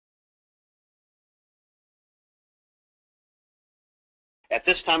At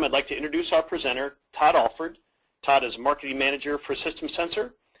this time, I'd like to introduce our presenter, Todd Alford. Todd is Marketing Manager for System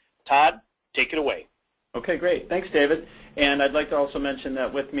Sensor. Todd, take it away. Okay, great. Thanks, David. And I'd like to also mention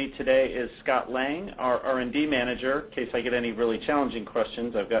that with me today is Scott Lang, our R&D Manager. In case I get any really challenging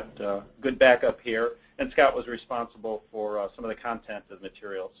questions, I've got good backup here. And Scott was responsible for some of the content of the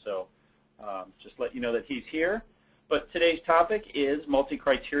material. So just let you know that he's here. But today's topic is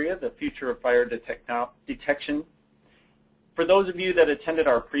multi-criteria, the future of fire detection. For those of you that attended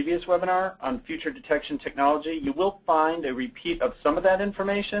our previous webinar on future detection technology, you will find a repeat of some of that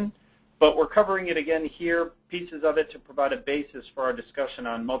information, but we're covering it again here, pieces of it to provide a basis for our discussion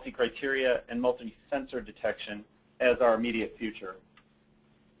on multi-criteria and multi-sensor detection as our immediate future.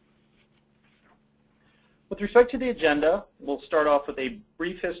 With respect to the agenda, we'll start off with a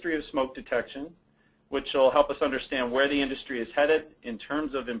brief history of smoke detection, which will help us understand where the industry is headed in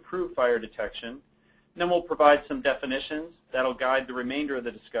terms of improved fire detection. And then we'll provide some definitions that'll guide the remainder of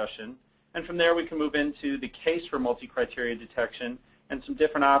the discussion. And from there, we can move into the case for multi-criteria detection and some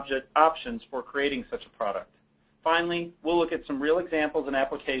different options for creating such a product. Finally, we'll look at some real examples and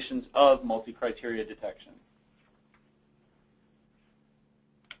applications of multi-criteria detection.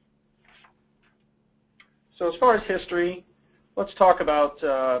 So as far as history, let's talk about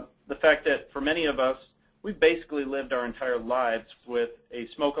the fact that for many of us, we've basically lived our entire lives with a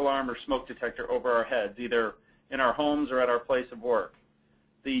smoke alarm or smoke detector over our heads, either in our homes or at our place of work.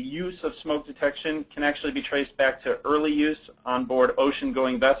 The use of smoke detection can actually be traced back to early use on board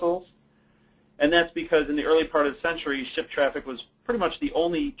ocean-going vessels. And that's because in the early part of the century, ship traffic was pretty much the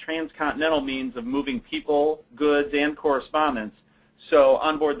only transcontinental means of moving people, goods, and correspondence. So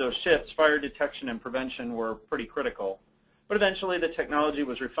on board those ships, fire detection and prevention were pretty critical. But eventually the technology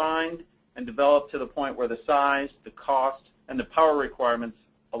was refined and developed to the point where the size, the cost, and the power requirements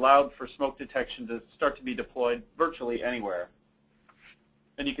allowed for smoke detection to start to be deployed virtually anywhere.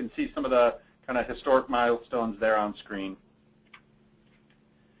 And you can see some of the kind of historic milestones there on screen.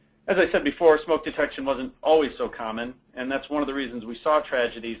 As I said before, smoke detection wasn't always so common, and that's one of the reasons we saw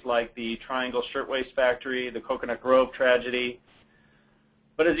tragedies like the Triangle Shirtwaist Factory, the Coconut Grove tragedy.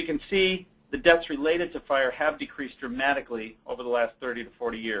 But as you can see, the deaths related to fire have decreased dramatically over the last 30 to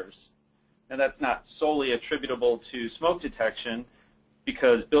 40 years. And that's not solely attributable to smoke detection,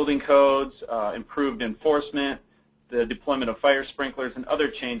 because building codes, improved enforcement, the deployment of fire sprinklers, and other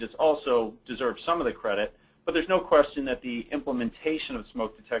changes also deserve some of the credit. But there's no question that the implementation of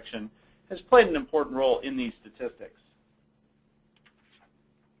smoke detection has played an important role in these statistics.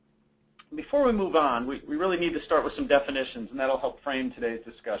 Before we move on, we really need to start with some definitions, and that'll help frame today's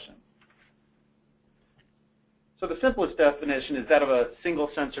discussion. So the simplest definition is that of a single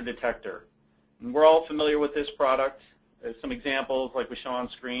sensor detector. And we're all familiar with this product. There's some examples like we show on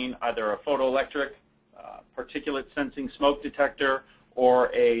screen, either a photoelectric, particulate sensing smoke detector, or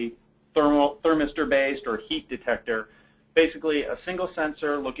a thermistor-based or heat detector. Basically a single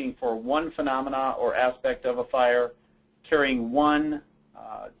sensor looking for one phenomena or aspect of a fire, carrying one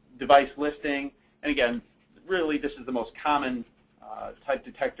device listing. And again, really this is the most common type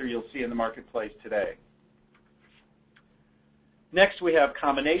detector you'll see in the marketplace today. Next, we have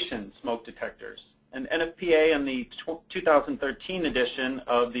combination smoke detectors. And NFPA in the 2013 edition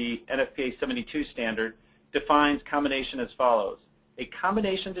of the NFPA 72 standard defines combination as follows. A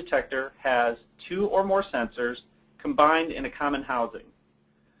combination detector has two or more sensors combined in a common housing.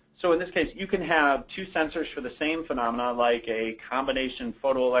 So in this case, you can have two sensors for the same phenomena, like a combination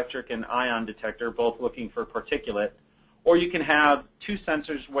photoelectric and ion detector, both looking for particulate. Or you can have two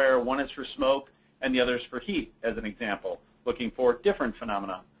sensors where one is for smoke and the other is for heat, as an example, looking for different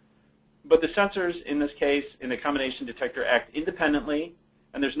phenomena. But the sensors, in this case, in the combination detector, act independently,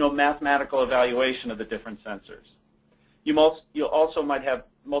 and there's no mathematical evaluation of the different sensors. You also might have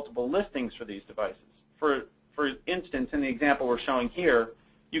multiple listings for these devices. For instance, in the example we're showing here,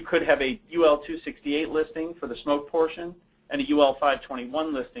 you could have a UL268 listing for the smoke portion and a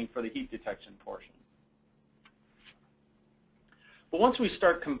UL521 listing for the heat detection portion. But once we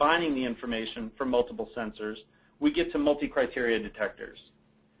start combining the information from multiple sensors, we get to multi-criteria detectors.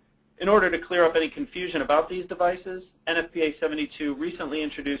 In order to clear up any confusion about these devices, NFPA 72 recently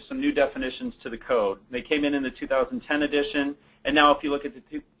introduced some new definitions to the code. They came in the 2010 edition, and now if you look at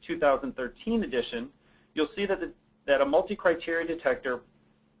the 2013 edition, you'll see that a multi-criteria detector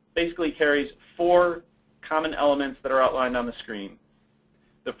basically carries four common elements that are outlined on the screen.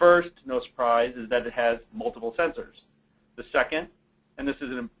 The first, no surprise, is that it has multiple sensors. The second, and this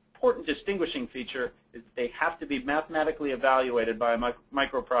is an important distinguishing feature, is that they have to be mathematically evaluated by a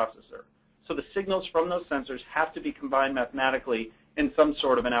microprocessor. So the signals from those sensors have to be combined mathematically in some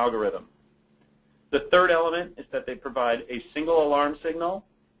sort of an algorithm. The third element is that they provide a single alarm signal.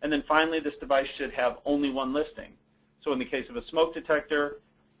 And then finally, this device should have only one listing. So in the case of a smoke detector,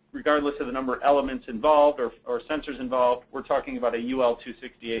 regardless of the number of elements involved or sensors involved, we're talking about a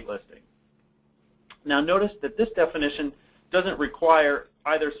UL268 listing. Now notice that this definition doesn't require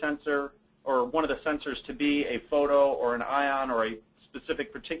either sensor or one of the sensors to be a photo or an ion or a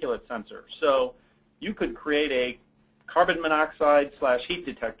specific particulate sensor. So you could create a carbon monoxide / heat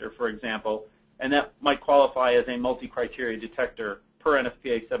detector, for example, and that might qualify as a multi-criteria detector per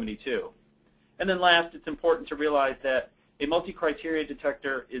NFPA 72. And then last, it's important to realize that a multi-criteria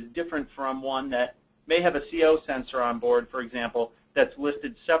detector is different from one that may have a CO sensor on board, for example, that's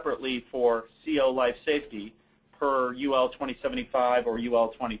listed separately for CO life safety per UL 2075 or UL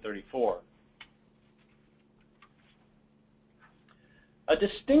 2034. A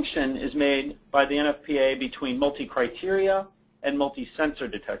distinction is made by the NFPA between multi-criteria and multi-sensor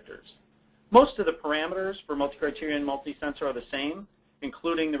detectors. Most of the parameters for multi-criteria and multi-sensor are the same,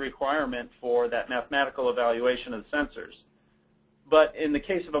 including the requirement for that mathematical evaluation of the sensors. But in the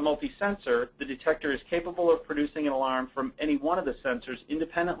case of a multi-sensor, the detector is capable of producing an alarm from any one of the sensors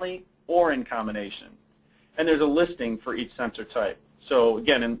independently or in combination. And there's a listing for each sensor type. So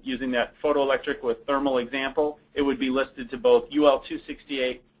again, in using that photoelectric with thermal example, it would be listed to both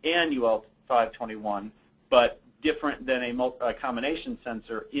UL268 and UL521, but different than a combination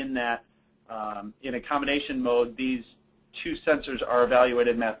sensor in that in a combination mode, these two sensors are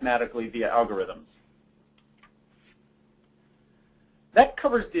evaluated mathematically via algorithms. That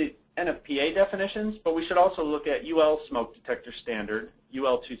covers the NFPA definitions, but we should also look at UL smoke detector standard,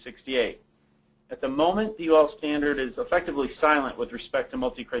 UL268. At the moment, the UL standard is effectively silent with respect to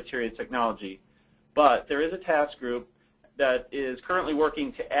multi-criteria technology, but there is a task group that is currently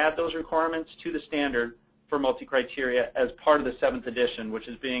working to add those requirements to the standard for multi-criteria as part of the 7th edition, which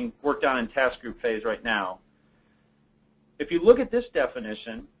is being worked on in task group phase right now. If you look at this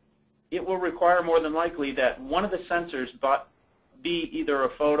definition, it will require more than likely that one of the sensors be either a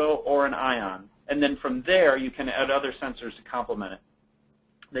photo or an ion, and then from there you can add other sensors to complement it.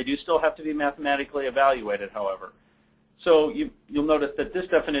 They do still have to be mathematically evaluated, however. So you'll notice that this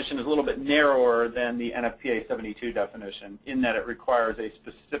definition is a little bit narrower than the NFPA 72 definition in that it requires a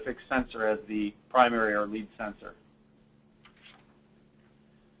specific sensor as the primary or lead sensor.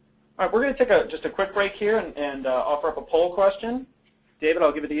 All right, we're going to take just a quick break here and offer up a poll question. David,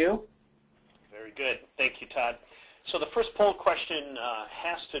 I'll give it to you. Very good. Thank you, Todd. So the first poll question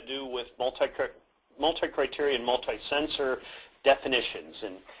has to do with multi-criteria and multi-sensor definitions.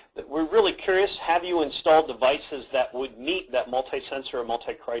 And we're really curious, have you installed devices that would meet that multi-sensor or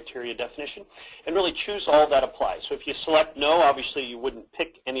multi-criteria definition? And really choose all that applies. So if you select no, obviously you wouldn't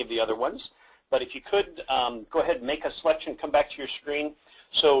pick any of the other ones. But if you could, go ahead and make a selection, come back to your screen.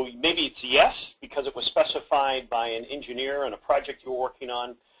 So maybe it's yes, because it was specified by an engineer on a project you were working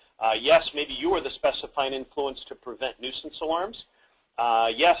on. Yes, maybe you were the specifying influence to prevent nuisance alarms.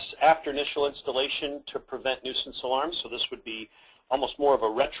 Yes, after initial installation to prevent nuisance alarms. So this would be almost more of a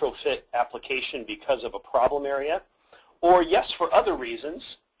retrofit application because of a problem area. Or yes, for other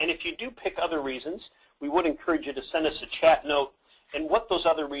reasons. And if you do pick other reasons, we would encourage you to send us a chat note and what those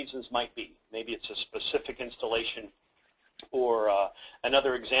other reasons might be. Maybe it's a specific installation or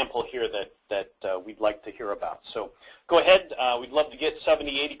another example here that we'd like to hear about. So go ahead. We'd love to get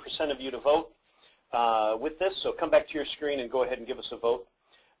 70–80% of you to vote with this. So come back to your screen and go ahead and give us a vote.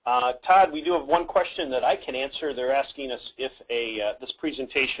 Todd, we do have one question that I can answer. They're asking us if this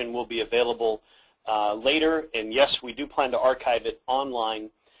presentation will be available later. And yes, we do plan to archive it online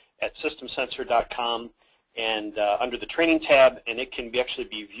at systemsensor.com and under the training tab. And it can actually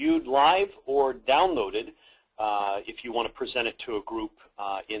be viewed live or downloaded if you want to present it to a group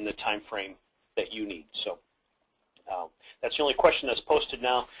in the time frame that you need. So that's the only question that's posted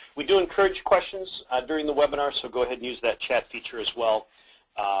now. We do encourage questions during the webinar, so go ahead and use that chat feature as well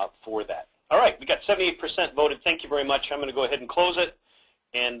for that. All right, we got 78% voted. Thank you very much. I'm going to go ahead and close it,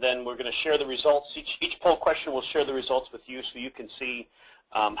 and then we're going to share the results. Each poll question will share the results with you so you can see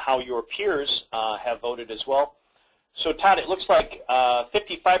how your peers have voted as well. So Todd, it looks like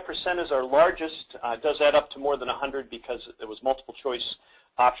 55% is our largest. It does add up to more than 100 because there was multiple choice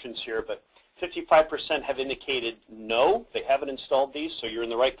options here, but 55% have indicated no, they haven't installed these, so you're in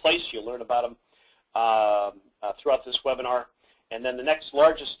the right place. You'll learn about them throughout this webinar. And then the next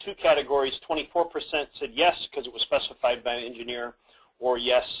largest two categories, 24% said yes because it was specified by an engineer, or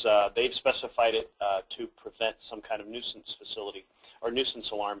yes, they've specified it to prevent some kind of nuisance facility or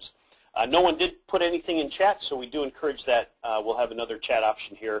nuisance alarms. No one did put anything in chat, so we do encourage that. We'll have another chat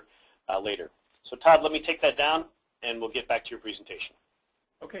option here later. So Todd, let me take that down, and we'll get back to your presentation.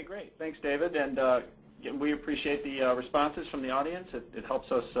 Okay, great. Thanks, David. And we appreciate the responses from the audience. It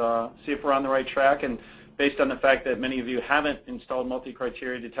helps us see if we're on the right track. And based on the fact that many of you haven't installed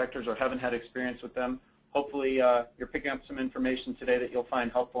multi-criteria detectors or haven't had experience with them, hopefully you're picking up some information today that you'll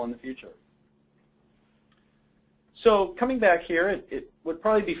find helpful in the future. So coming back here, it would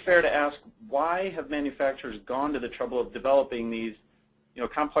probably be fair to ask, why have manufacturers gone to the trouble of developing these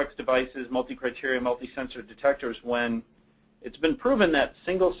complex devices, multi-criteria, multi-sensor detectors, when it's been proven that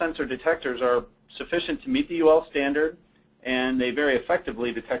single sensor detectors are sufficient to meet the UL standard and they very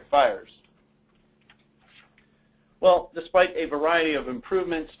effectively detect fires? Well, despite a variety of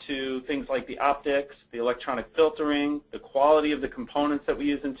improvements to things like the optics, the electronic filtering, the quality of the components that we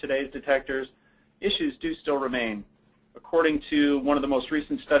use in today's detectors, issues do still remain. According to one of the most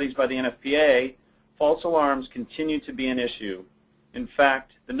recent studies by the NFPA, false alarms continue to be an issue. In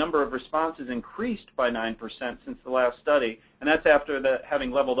fact, the number of responses increased by 9% since the last study, and that's after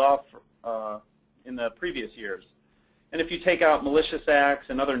having leveled off in the previous years. And if you take out malicious acts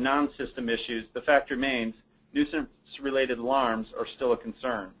and other non-system issues, the fact remains nuisance-related alarms are still a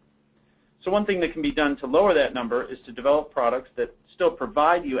concern. So one thing that can be done to lower that number is to develop products that still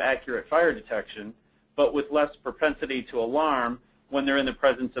provide you accurate fire detection, but with less propensity to alarm when they're in the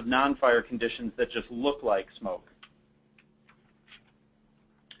presence of non-fire conditions that just look like smoke.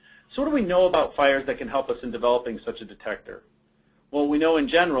 So what do we know about fires that can help us in developing such a detector? Well, we know in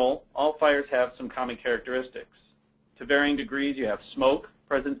general all fires have some common characteristics. To varying degrees, you have smoke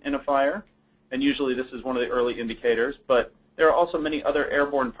present in a fire, and usually this is one of the early indicators, but there are also many other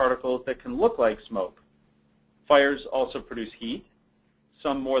airborne particles that can look like smoke. Fires also produce heat,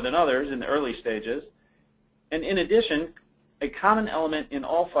 some more than others in the early stages. And in addition, a common element in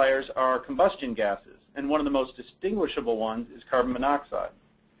all fires are combustion gases, and one of the most distinguishable ones is carbon monoxide.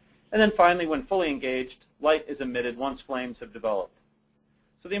 And then finally, when fully engaged, light is emitted once flames have developed.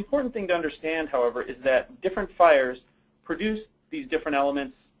 So the important thing to understand, however, is that different fires produce these different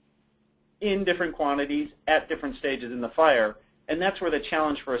elements in different quantities at different stages in the fire, and that's where the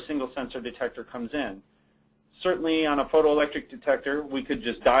challenge for a single sensor detector comes in. Certainly on a photoelectric detector, we could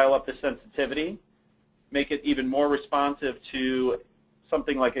just dial up the sensitivity, make it even more responsive to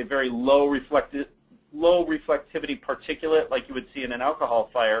something like a very low reflectivity particulate like you would see in an alcohol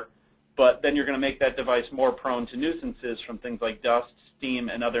fire, but then you're going to make that device more prone to nuisances from things like dust, steam,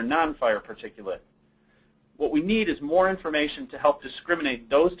 and other non-fire particulate. What we need is more information to help discriminate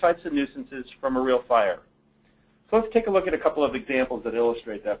those types of nuisances from a real fire. So let's take a look at a couple of examples that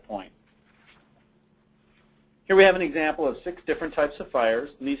illustrate that point. Here we have an example of 6 different types of fires,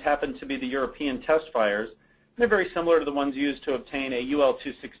 and these happen to be the European test fires. They're very similar to the ones used to obtain a UL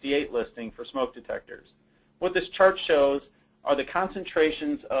 268 listing for smoke detectors. What this chart shows are the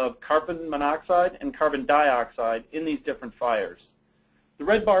concentrations of carbon monoxide and carbon dioxide in these different fires. The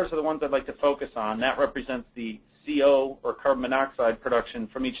red bars are the ones I'd like to focus on. That represents the CO, or carbon monoxide, production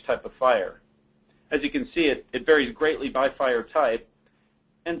from each type of fire. As you can see, it varies greatly by fire type.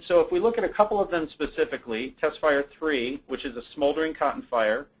 And so if we look at a couple of them specifically, test fire 3, which is a smoldering cotton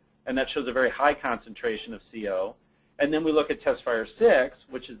fire, and that shows a very high concentration of CO. And then we look at test fire 6,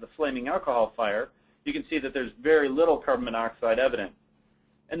 which is the flaming alcohol fire. You can see that there's very little carbon monoxide evident.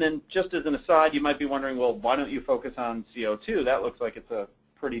 And then just as an aside, you might be wondering, well, why don't you focus on CO2? That looks like it's a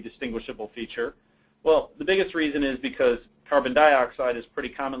pretty distinguishable feature. Well, the biggest reason is because carbon dioxide is pretty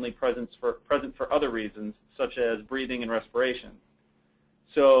commonly present for other reasons, such as breathing and respiration.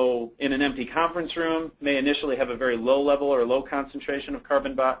 So in an empty conference room, may initially have a very low level or low concentration of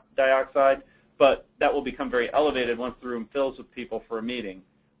carbon dioxide, but that will become very elevated once the room fills with people for a meeting.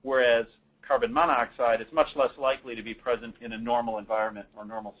 Whereas carbon monoxide is much less likely to be present in a normal environment or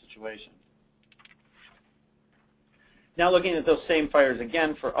normal situation. Now looking at those same fires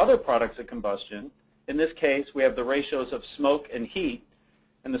again for other products of combustion, in this case we have the ratios of smoke and heat,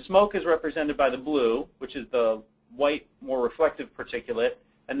 and the smoke is represented by the blue, which is the white, more reflective particulate,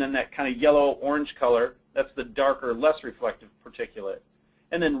 and then that kind of yellow-orange color, that's the darker, less reflective particulate.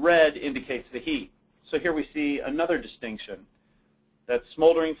 And then red indicates the heat. So here we see another distinction. That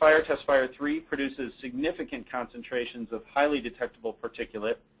smoldering fire, test fire 3, produces significant concentrations of highly detectable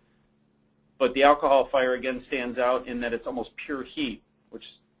particulate, but the alcohol fire again stands out in that it's almost pure heat,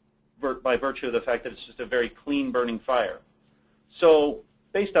 which by virtue of the fact that it's just a very clean burning fire. So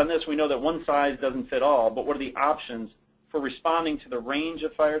based on this, we know that one size doesn't fit all, but what are the options for responding to the range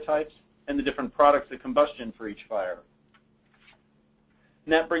of fire types and the different products of combustion for each fire?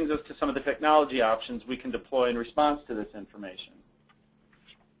 And that brings us to some of the technology options we can deploy in response to this information.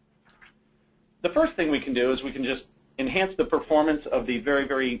 The first thing we can do is we can just enhance the performance of the very,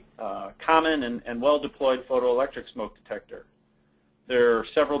 very common and well-deployed photoelectric smoke detector. There are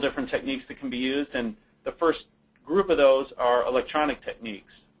several different techniques that can be used, and the first group of those are electronic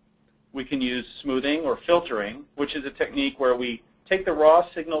techniques. We can use smoothing or filtering, which is a technique where we take the raw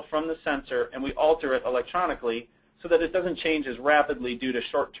signal from the sensor and we alter it electronically so that it doesn't change as rapidly due to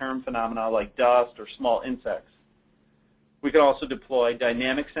short-term phenomena like dust or small insects. We can also deploy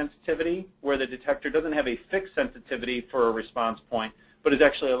dynamic sensitivity, where the detector doesn't have a fixed sensitivity for a response point, but is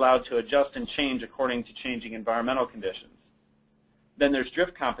actually allowed to adjust and change according to changing environmental conditions. Then there's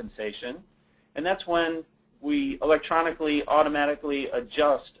drift compensation, and that's when we electronically, automatically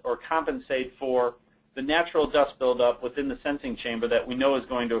adjust or compensate for the natural dust buildup within the sensing chamber that we know is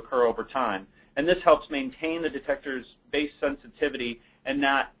going to occur over time. And this helps maintain the detector's base sensitivity and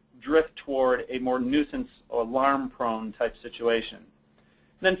not drift toward a more nuisance or alarm-prone type situation.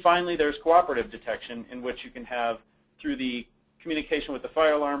 And then finally, there's cooperative detection, in which you can have, through the communication with the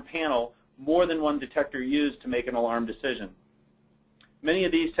fire alarm panel, more than one detector used to make an alarm decision. Many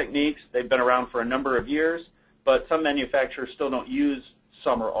of these techniques, they've been around for a number of years, but some manufacturers still don't use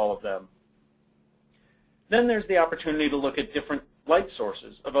some or all of them. Then there's the opportunity to look at different light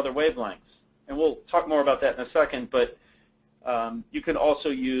sources of other wavelengths. And we'll talk more about that in a second, but you can also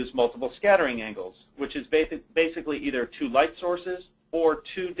use multiple scattering angles, which is basically either two light sources or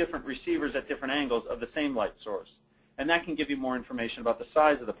two different receivers at different angles of the same light source. And that can give you more information about the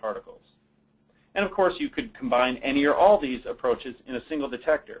size of the particles. And of course, you could combine any or all these approaches in a single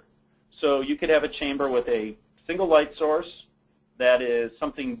detector. So you could have a chamber with a single light source that is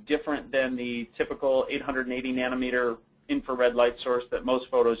something different than the typical 880 nanometer infrared light source that most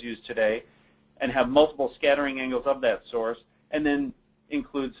photos use today, and have multiple scattering angles of that source, and then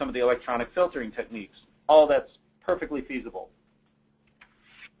include some of the electronic filtering techniques. All that's perfectly feasible.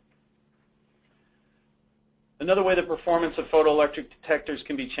 Another way the performance of photoelectric detectors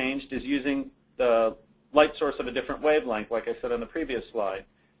can be changed is using the light source of a different wavelength, like I said on the previous slide.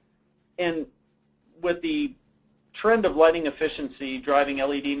 And with the trend of lighting efficiency driving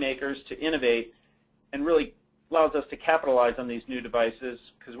LED makers to innovate, and really allows us to capitalize on these new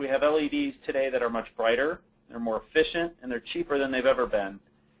devices, because we have LEDs today that are much brighter, they're more efficient, and they're cheaper than they've ever been.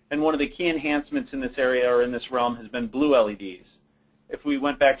 And one of the key enhancements in this area or in this realm has been blue LEDs. If we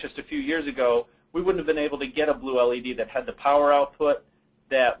went back just a few years ago, we wouldn't have been able to get a blue LED that had the power output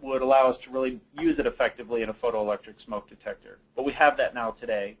that would allow us to really use it effectively in a photoelectric smoke detector. But we have that now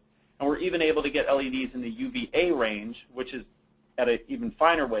today. And we're even able to get LEDs in the UVA range, which is at an even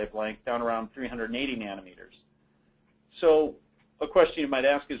finer wavelength, down around 380 nanometers. So a question you might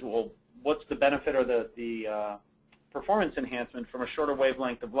ask is, well, what's the benefit or the performance enhancement from a shorter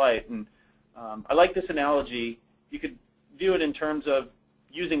wavelength of light? And I like this analogy. You could view it in terms of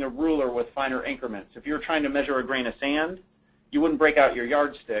using a ruler with finer increments. If you were trying to measure a grain of sand, you wouldn't break out your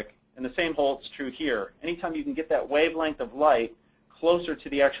yardstick, and the same holds true here. Anytime you can get that wavelength of light closer to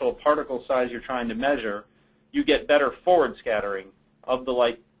the actual particle size you're trying to measure, you get better forward scattering of the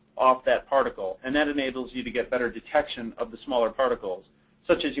light off that particle, and that enables you to get better detection of the smaller particles,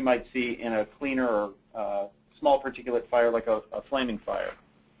 such as you might see in a cleaner or small particulate fire like a flaming fire.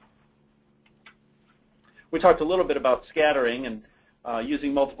 We talked a little bit about scattering and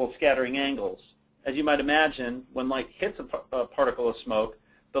using multiple scattering angles. As you might imagine, when light hits a particle of smoke,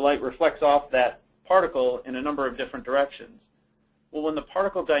 the light reflects off that particle in a number of different directions. Well, when the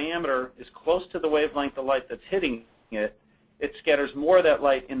particle diameter is close to the wavelength of light that's hitting it, it scatters more of that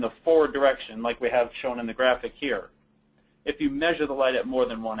light in the forward direction, like we have shown in the graphic here. If you measure the light at more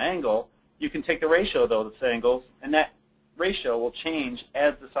than one angle, you can take the ratio of those angles, and that ratio will change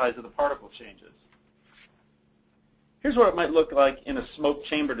as the size of the particle changes. Here's what it might look like in a smoke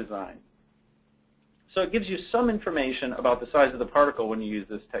chamber design. So it gives you some information about the size of the particle when you use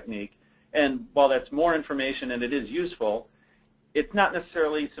this technique, and while that's more information and it is useful, it's not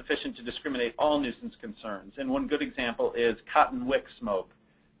necessarily sufficient to discriminate all nuisance concerns. And one good example is cotton wick smoke.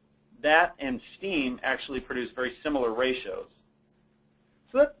 That and steam actually produce very similar ratios.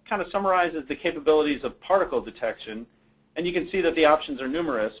 So that kind of summarizes the capabilities of particle detection. And you can see that the options are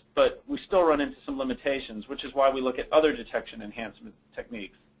numerous, but we still run into some limitations, which is why we look at other detection enhancement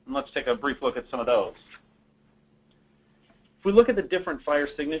techniques. And let's take a brief look at some of those. If we look at the different fire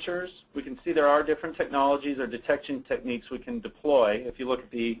signatures, we can see there are different technologies or detection techniques we can deploy. If you look at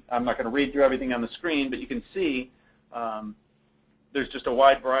the, I'm not going to read through everything on the screen, but you can see there's just a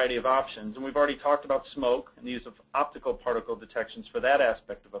wide variety of options. And we've already talked about smoke and the use of optical particle detections for that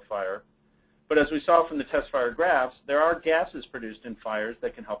aspect of a fire. But as we saw from the test fire graphs, there are gases produced in fires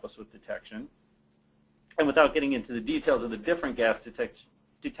that can help us with detection. And without getting into the details of the different gas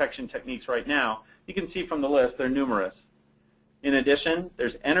detection techniques right now, you can see from the list they're numerous. In addition,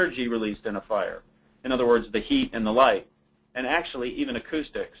 there's energy released in a fire. In other words, the heat and the light. and actually even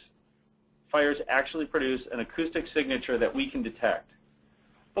acoustics. Fires actually produce an acoustic signature that we can detect.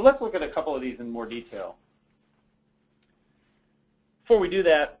 But let's look at a couple of these in more detail. Before we do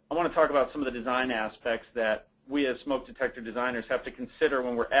that, I want to talk about some of the design aspects that we as smoke detector designers have to consider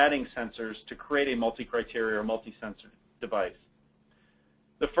when we're adding sensors to create a multi-criteria or multi-sensor device.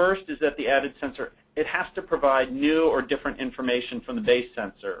 The first is that the added sensor, it has to provide new or different information from the base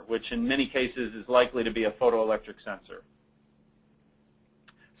sensor, which in many cases is likely to be a photoelectric sensor.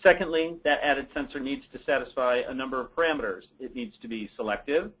 Secondly, that added sensor needs to satisfy a number of parameters. It needs to be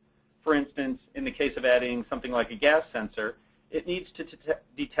selective. For instance, in the case of adding something like a gas sensor, it needs to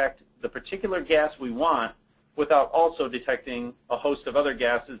detect the particular gas we want without also detecting a host of other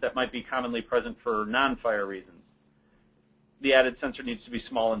gases that might be commonly present for non-fire reasons. The added sensor needs to be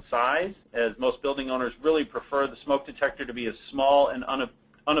small in size, as most building owners really prefer the smoke detector to be as small and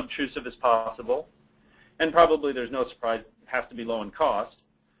unobtrusive as possible. And probably there's no surprise, it has to be low in cost.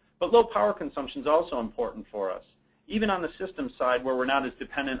 But low power consumption is also important for us. Even on the system side, where we're not as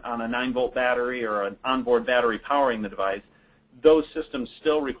dependent on a 9-volt battery or an onboard battery powering the device, those systems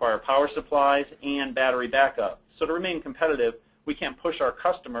still require power supplies and battery backup. So to remain competitive, we can't push our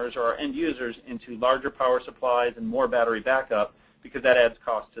customers or our end users into larger power supplies and more battery backup because that adds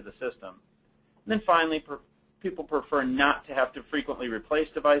cost to the system. And then finally, people prefer not to have to frequently replace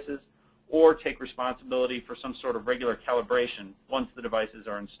devices or take responsibility for some sort of regular calibration once the devices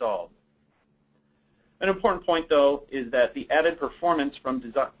are installed. An important point, though, is that the added performance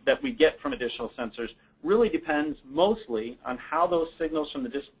that we get from additional sensors really depends mostly on how those signals from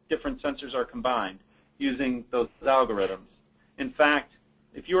the different sensors are combined using those algorithms. In fact,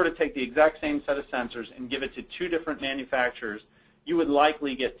 if you were to take the exact same set of sensors and give it to 2 different manufacturers, you would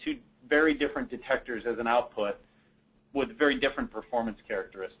likely get 2 very different detectors as an output with very different performance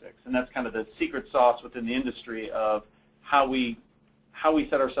characteristics. And that's kind of the secret sauce within the industry of how we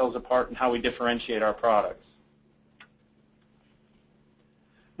set ourselves apart and how we differentiate our products.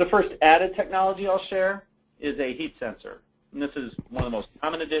 The first added technology I'll share is a heat sensor. And this is one of the most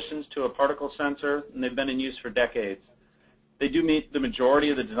common additions to a particle sensor, and they've been in use for decades. They do meet the majority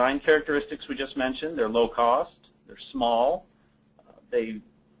of the design characteristics we just mentioned. They're low cost, they're small, they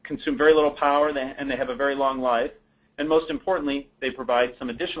consume very little power, and they have a very long life. And most importantly, they provide some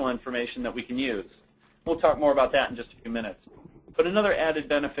additional information that we can use. We'll talk more about that in just a few minutes. But another added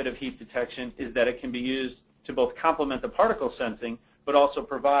benefit of heat detection is that it can be used to both complement the particle sensing, but also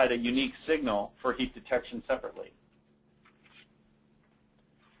provide a unique signal for heat detection separately.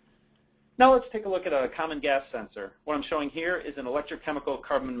 Now let's take a look at a common gas sensor. What I'm showing here is an electrochemical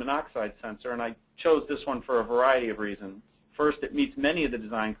carbon monoxide sensor, and I chose this one for a variety of reasons. First, it meets many of the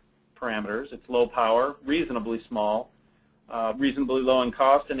design parameters. It's low power, reasonably small, reasonably low in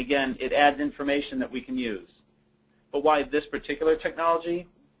cost, and again, it adds information that we can use. But why this particular technology?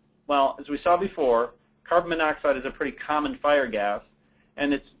 Well, as we saw before, carbon monoxide is a pretty common fire gas,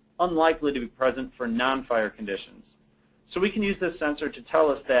 and it's unlikely to be present for non-fire conditions. So we can use this sensor to tell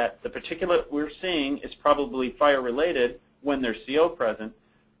us that the particulate we're seeing is probably fire-related when there's CO present,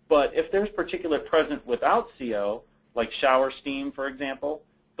 but if there's particulate present without CO, like shower steam, for example,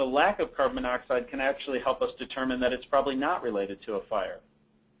 the lack of carbon monoxide can actually help us determine that it's probably not related to a fire.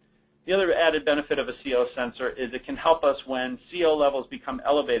 The other added benefit of a CO sensor is it can help us when CO levels become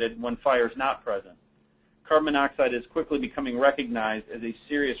elevated when fire is not present. Carbon monoxide is quickly becoming recognized as a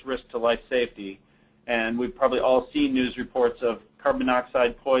serious risk to life safety, and we've probably all seen news reports of carbon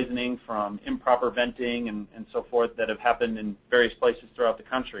monoxide poisoning from improper venting and so forth that have happened in various places throughout the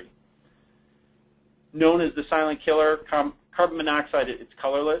country. Known as the silent killer, carbon monoxide, it's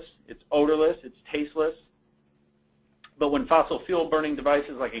colorless, it's odorless, it's tasteless. But when fossil fuel burning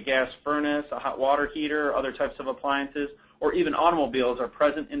devices like a gas furnace, a hot water heater, other types of appliances, or even automobiles are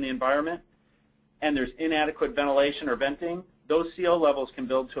present in the environment, and there's inadequate ventilation or venting, those CO levels can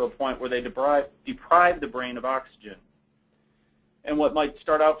build to a point where they deprive the brain of oxygen. And what might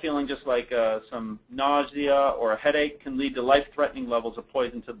start out feeling just like some nausea or a headache can lead to life-threatening levels of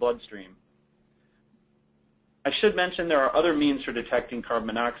poison to the bloodstream. I should mention there are other means for detecting carbon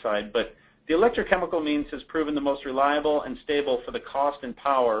monoxide, but the electrochemical means has proven the most reliable and stable for the cost and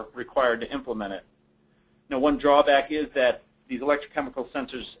power required to implement it. Now, one drawback is that these electrochemical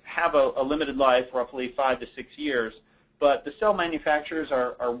sensors have a limited life, roughly 5 to 6 years, but the cell manufacturers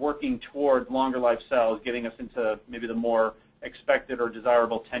are working toward longer life cells, getting us into maybe the more expected or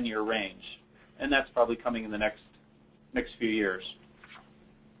desirable 10-year range. And that's probably coming in the next few years.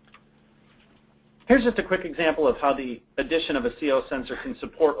 Here's just a quick example of how the addition of a CO sensor can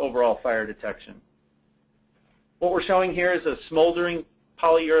support overall fire detection. What we're showing here is a smoldering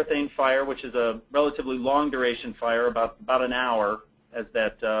polyurethane fire, which is a relatively long duration fire, about an hour, as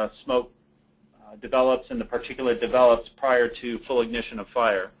that smoke develops and the particulate develops prior to full ignition of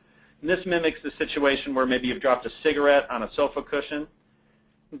fire. And this mimics the situation where maybe you've dropped a cigarette on a sofa cushion.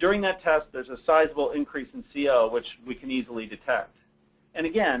 During that test, there's a sizable increase in CO, which we can easily detect. And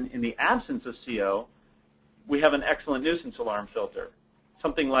again, in the absence of CO, we have an excellent nuisance alarm filter.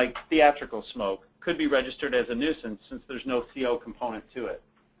 Something like theatrical smoke could be registered as a nuisance since there's no CO component to it.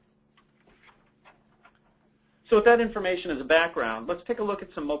 So with that information as a background, let's take a look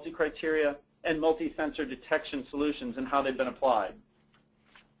at some multi-criteria and multi-sensor detection solutions and how they've been applied.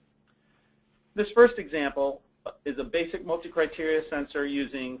 This first example is a basic multi-criteria sensor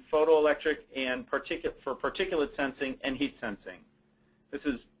using photoelectric and for particulate sensing and heat sensing. This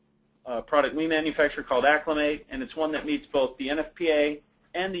is a product we manufacture called Acclimate, and it's one that meets both the NFPA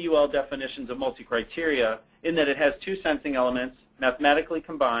and the UL definitions of multi-criteria in that it has two sensing elements mathematically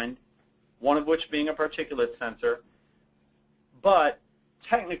combined, one of which being a particulate sensor, but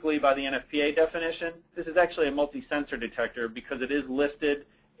technically by the NFPA definition, this is actually a multi-sensor detector because it is listed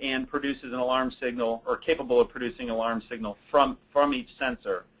and produces an alarm signal, or capable of producing an alarm signal from each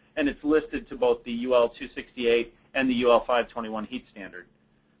sensor. And it's listed to both the UL 268 and the UL 521 heat standard.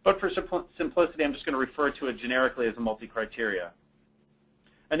 But for simplicity, I'm just going to refer to it generically as a multi-criteria.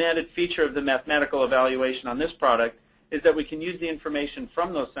 An added feature of the mathematical evaluation on this product is that we can use the information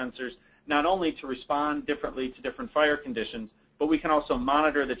from those sensors not only to respond differently to different fire conditions, but we can also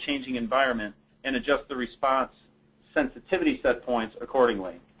monitor the changing environment and adjust the response sensitivity set points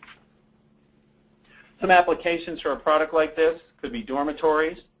accordingly. Some applications for a product like this could be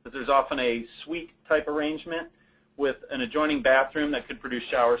dormitories, but there's often a suite type arrangement with an adjoining bathroom that could produce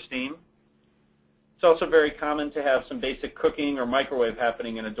shower steam. It's also very common to have some basic cooking or microwave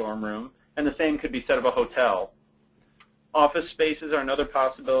happening in a dorm room, and the same could be said of a hotel. Office spaces are another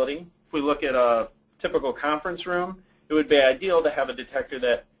possibility. If we look at a typical conference room, it would be ideal to have a detector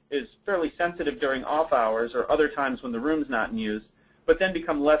that is fairly sensitive during off hours or other times when the room's not in use, but then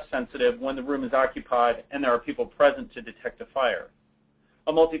become less sensitive when the room is occupied and there are people present to detect a fire.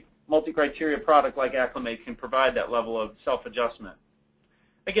 A multi-criteria product like Acclimate can provide that level of self-adjustment.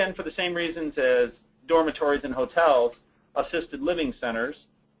 Again, for the same reasons as dormitories and hotels, assisted living centers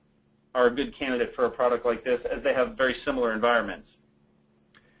are a good candidate for a product like this as they have very similar environments.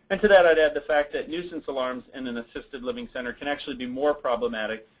 And to that, I'd add the fact that nuisance alarms in an assisted living center can actually be more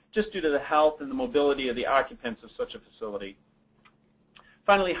problematic just due to the health and the mobility of the occupants of such a facility.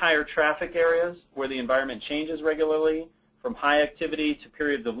 Finally, higher traffic areas where the environment changes regularly from high activity to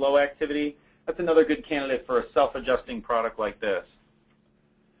periods of low activity, that's another good candidate for a self-adjusting product like this.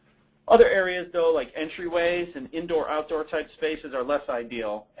 Other areas, though, like entryways and indoor-outdoor type spaces are less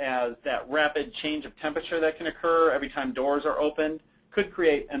ideal, as that rapid change of temperature that can occur every time doors are opened could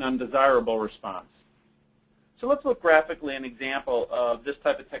create an undesirable response. So let's look graphically at an example of this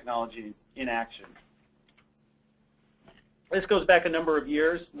type of technology in action. This goes back a number of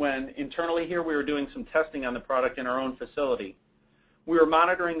years when internally here we were doing some testing on the product in our own facility. We were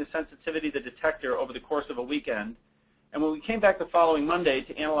monitoring the sensitivity of the detector over the course of a weekend, and when we came back the following Monday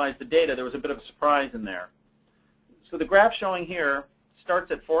to analyze the data, there was a bit of a surprise in there. So the graph showing here starts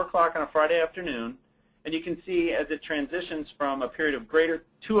at 4 o'clock on a Friday afternoon, and you can see as it transitions from a period of greater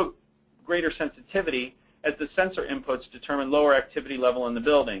sensitivity as the sensor inputs determine lower activity level in the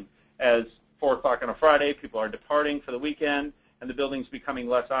building. As 4 o'clock on a Friday, people are departing for the weekend, and the building's becoming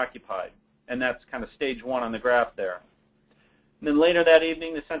less occupied. And that's kind of stage one on the graph there. And then later that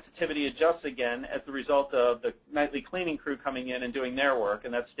evening, the sensitivity adjusts again as the result of the nightly cleaning crew coming in and doing their work,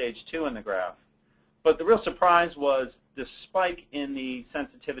 and that's stage two in the graph. But the real surprise was the spike in the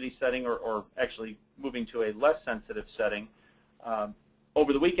sensitivity setting, or actually moving to a less sensitive setting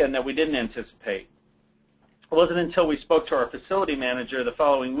over the weekend that we didn't anticipate. It wasn't until we spoke to our facility manager the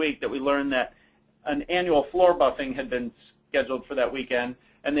following week that we learned that an annual floor buffing had been scheduled for that weekend,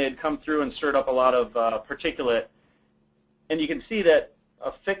 and they had come through and stirred up a lot of particulate. And you can see that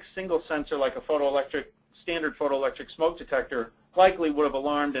a fixed single sensor like a standard photoelectric smoke detector likely would have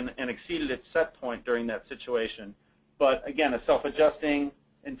alarmed and exceeded its set point during that situation. But again, a self-adjusting,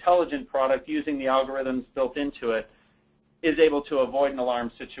 intelligent product using the algorithms built into it is able to avoid an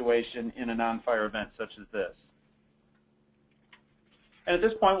alarm situation in a non-fire event such as this. And at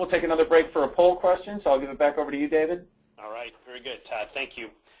this point, we'll take another break for a poll question, so I'll give it back over to you, David. All right, very good, Todd. Thank you.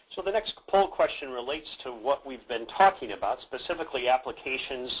 So the next poll question relates to what we've been talking about, specifically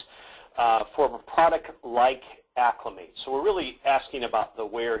applications for a product like Acclimate. So we're really asking about the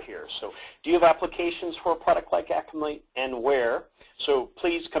where here. So do you have applications for a product like Acclimate, and where? So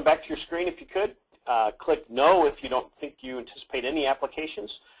please come back to your screen if you could, click no if you don't think you anticipate any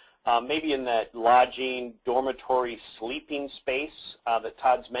applications. Maybe in that lodging, dormitory, sleeping space that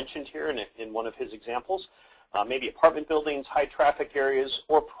Todd's mentioned here in one of his examples. Maybe apartment buildings, high traffic areas,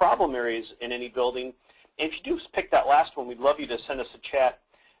 or problem areas in any building. And if you do pick that last one, we'd love you to send us a chat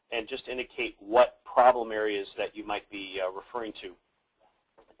and just indicate what problem areas that you might be referring to.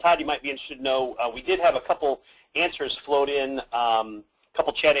 Todd, you might be interested to know, we did have a couple answers float in,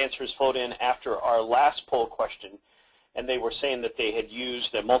 couple chat answers float in after our last poll question, and they were saying that they had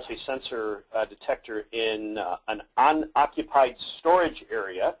used a multi-sensor detector in an unoccupied storage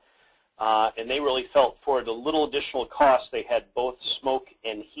area, and they really felt for the little additional cost they had both smoke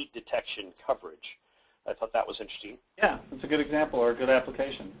and heat detection coverage. I thought that was interesting. Yeah, it's a good example or a good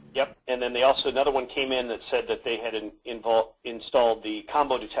application. Yep, and then they also, another one came in that said that they had installed the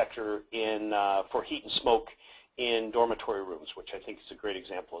combo detector in for heat and smoke in dormitory rooms, which I think is a great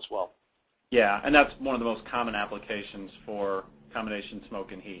example as well. Yeah, and that's one of the most common applications for combination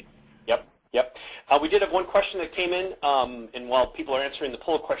smoke and heat. Yep, yep. We did have one question that came in, and while people are answering the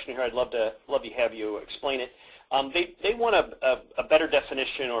poll question here, I'd love to have you explain it. They want a better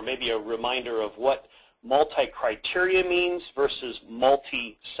definition or maybe a reminder of what multi-criteria means versus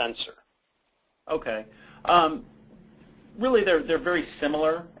multi-sensor. Okay. Really, they're very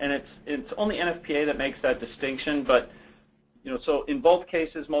similar, and it's only NFPA that makes that distinction. But so in both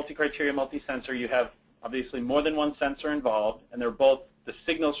cases, multi-criteria, multi-sensor, you have obviously more than one sensor involved, and they're both, the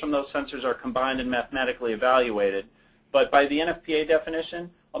signals from those sensors are combined and mathematically evaluated. But by the NFPA definition,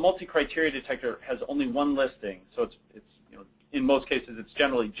 a multi-criteria detector has only one listing, so it's in most cases, it's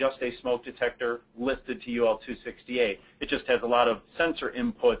generally just a smoke detector listed to UL 268. It just has a lot of sensor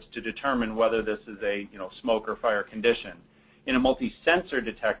inputs to determine whether this is a smoke or fire condition. In a multi-sensor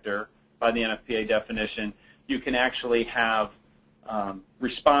detector, by the NFPA definition, you can actually have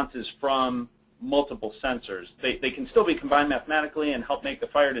responses from multiple sensors. They can still be combined mathematically and help make the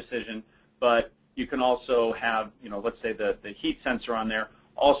fire decision, but you can also have, let's say the heat sensor on there,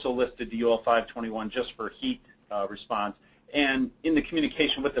 also listed to UL 521 just for heat response. And in the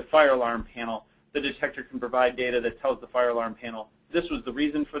communication with the fire alarm panel, the detector can provide data that tells the fire alarm panel this was the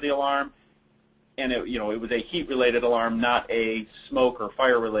reason for the alarm, and it was a heat-related alarm, not a smoke or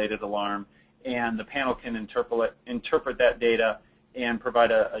fire-related alarm. And the panel can interpret that data and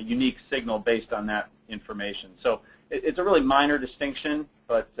provide a unique signal based on that information. So it's a really minor distinction,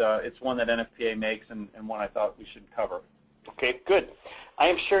 but it's one that NFPA makes and one I thought we should cover. Okay, good. I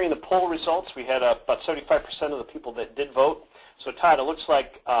am sharing the poll results. We had about 75% of the people that did vote. So Todd, it looks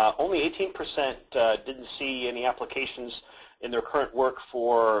like only 18% didn't see any applications in their current work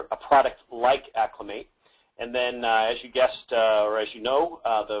for a product like Acclimate. And then as you guessed, or as you know,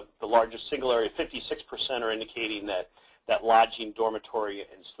 the largest single area, 56% are indicating that lodging, dormitory,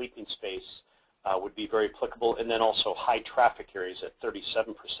 and sleeping space would be very applicable, and then also high traffic areas at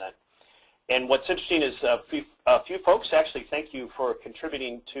 37%. And what's interesting is a few folks, actually, thank you for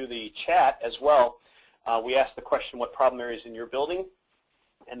contributing to the chat as well. We asked the question, what problem areas in your building?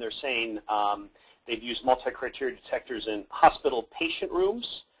 And they're saying they've used multi-criteria detectors in hospital patient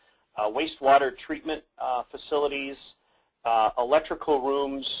rooms, wastewater treatment facilities, electrical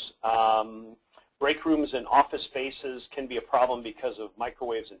rooms, break rooms and office spaces can be a problem because of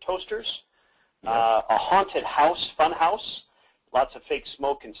microwaves and toasters. A haunted house, fun house. Lots of fake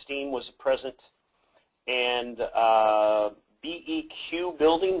smoke and steam was present. And BEQ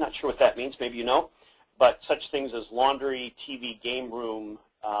building, not sure what that means, maybe you know, but such things as laundry, TV, game room.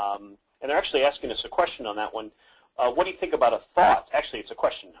 And they're actually asking us a question on that one. What do you think about a thought? Actually, it's a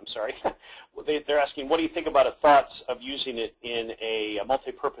question, I'm sorry. They're asking, what do you think about a thoughts of using it in a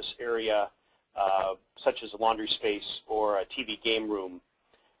multi-purpose area such as a laundry space or a TV game room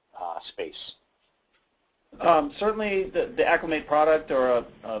space? Certainly, the Acclimate product or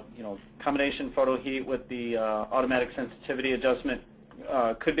a combination photo heat with the automatic sensitivity adjustment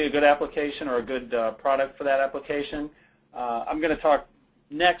could be a good application or a good product for that application. I'm going to talk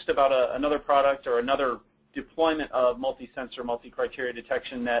next about another product or another deployment of multi-sensor, multi-criteria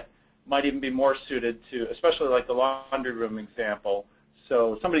detection that might even be more suited to, especially like the laundry room example.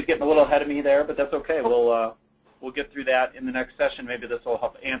 So somebody's getting a little ahead of me there, but that's okay. We'll get through that in the next session. Maybe this will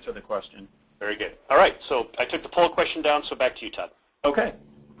help answer the question. Very good. All right, so I took the poll question down, so back to you, Todd. Okay.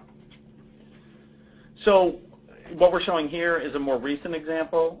 So what we're showing here is a more recent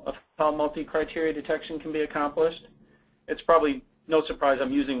example of how multi-criteria detection can be accomplished. It's probably no surprise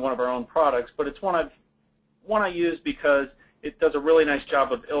I'm using one of our own products, but it's one I use because it does a really nice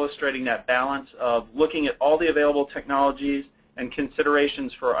job of illustrating that balance of looking at all the available technologies and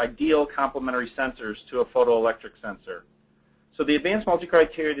considerations for ideal complementary sensors to a photoelectric sensor. So the advanced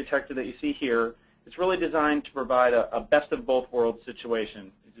multi-criteria detector that you see here It's really designed to provide a best of both worlds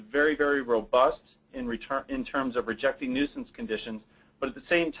situation. It's very, very robust in terms of rejecting nuisance conditions, but at the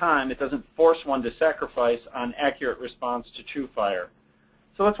same time, it doesn't force one to sacrifice on accurate response to true fire.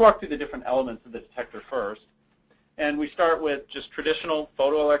 So let's walk through the different elements of the detector first. And we start with just traditional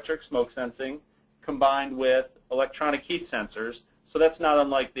photoelectric smoke sensing combined with electronic heat sensors. So that's not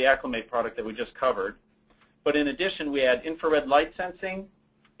unlike the Acclimate product that we just covered. But in addition, we add infrared light sensing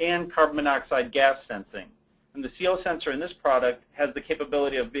and carbon monoxide gas sensing. And the CO sensor in this product has the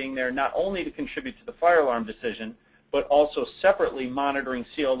capability of being there not only to contribute to the fire alarm decision, but also separately monitoring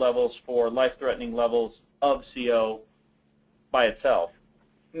CO levels for life-threatening levels of CO by itself.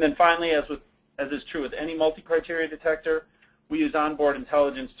 And then finally, as is true with any multi-criteria detector, we use onboard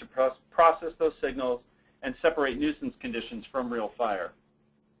intelligence to process those signals and separate nuisance conditions from real fire.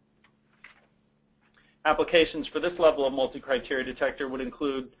 Applications for this level of multi-criteria detector would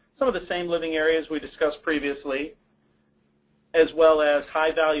include some of the same living areas we discussed previously, as well as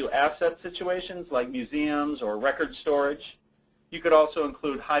high-value asset situations like museums or record storage. You could also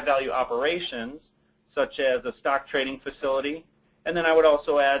include high-value operations, such as a stock trading facility. And then I would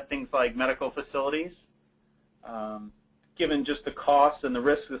also add things like medical facilities, given just the costs and the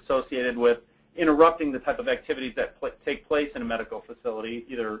risks associated with interrupting the type of activities that take place in a medical facility,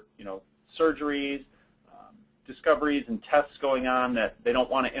 either surgeries, discoveries and tests going on that they don't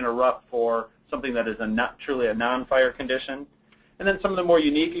want to interrupt for something that is truly a non-fire condition. And then some of the more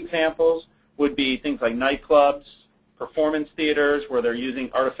unique examples would be things like nightclubs, performance theaters where they're using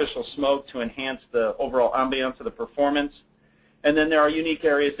artificial smoke to enhance the overall ambiance of the performance. And then there are unique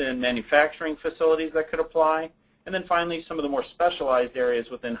areas in manufacturing facilities that could apply. And then finally, some of the more specialized areas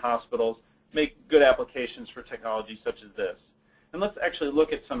within hospitals make good applications for technology such as this. And let's actually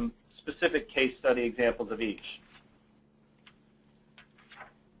look at some specific case study examples of each.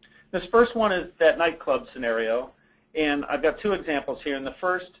 This first one is that nightclub scenario, and I've got two examples here. And the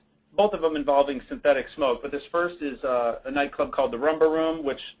first, both of them involving synthetic smoke, but this first is a nightclub called the Rumba Room,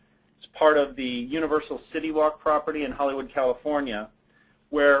 which is part of the Universal City Walk property in Hollywood, California,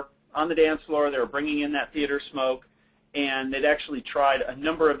 where on the dance floor they were bringing in that theater smoke, and they'd actually tried a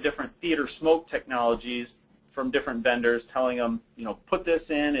number of different theater smoke technologies from different vendors, telling them, put this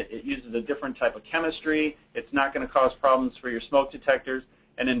in, it uses a different type of chemistry, it's not going to cause problems for your smoke detectors,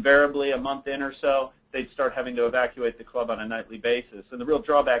 and invariably a month in or so, they'd start having to evacuate the club on a nightly basis. And the real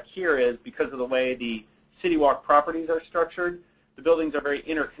drawback here is because of the way the City Walk properties are structured, the buildings are very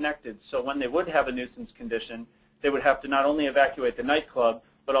interconnected, so when they would have a nuisance condition, they would have to not only evacuate the nightclub,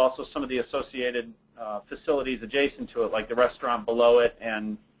 but also some of the associated facilities adjacent to it, like the restaurant below it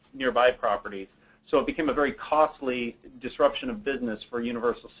and nearby properties. So it became a very costly disruption of business for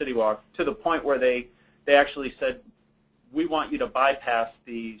Universal City Walk, to the point where they actually said, we want you to bypass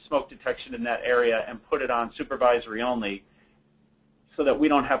the smoke detection in that area and put it on supervisory only so that we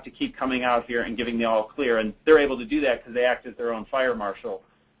don't have to keep coming out here and giving the all clear. And they're able to do that because they act as their own fire marshal.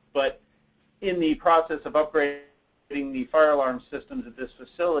 But in the process of upgrading the fire alarm systems at this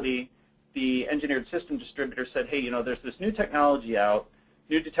facility, the engineered system distributor said, hey, there's this new technology out,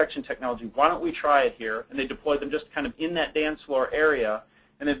 new detection technology, why don't we try it here? And they deployed them just kind of in that dance floor area,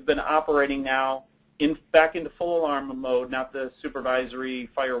 and they've been operating now back into full alarm mode, not the supervisory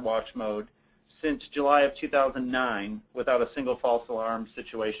fire watch mode, since July of 2009 without a single false alarm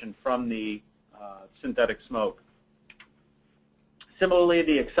situation from the synthetic smoke. Similarly,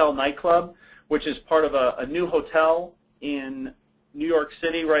 the Excel nightclub, which is part of a new hotel in New York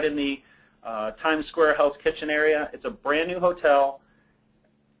City, right in the Times Square Hell's Kitchen area. It's a brand new hotel,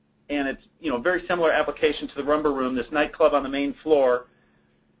 and it's very similar application to the Rumba Room. This nightclub on the main floor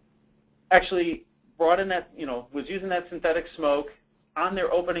actually brought in that, was using that synthetic smoke. On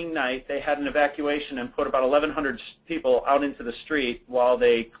their opening night, they had an evacuation and put about 1,100 people out into the street while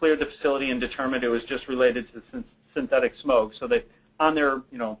they cleared the facility and determined it was just related to synthetic smoke. So they, on their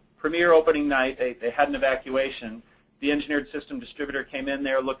premier opening night, they had an evacuation. The engineered system distributor came in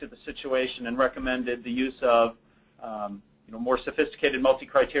there, looked at the situation, and recommended the use of more sophisticated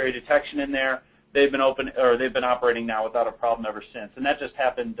multi-criteria detection in there. They've been operating now without a problem ever since, and that just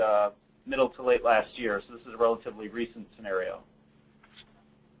happened middle to late last year. So this is a relatively recent scenario.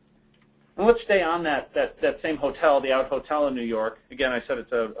 And let's stay on that same hotel, the Out Hotel in New York. Again, I said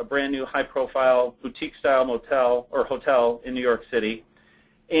it's a brand new, high-profile, boutique-style motel or hotel in New York City.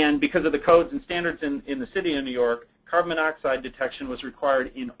 And because of the codes and standards in the city of New York, carbon monoxide detection was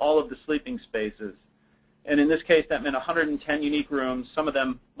required in all of the sleeping spaces. And in this case, that meant 110 unique rooms, some of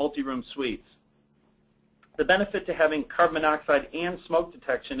them multi-room suites. The benefit to having carbon monoxide and smoke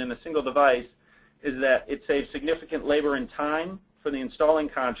detection in a single device is that it saves significant labor and time for the installing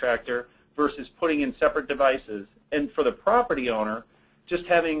contractor versus putting in separate devices. And for the property owner, just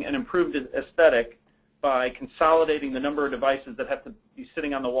having an improved aesthetic by consolidating the number of devices that have to be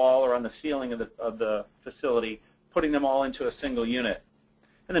sitting on the wall or on the ceiling of the facility, putting them all into a single unit.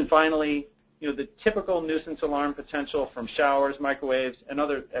 And then finally, the typical nuisance alarm potential from showers, microwaves, and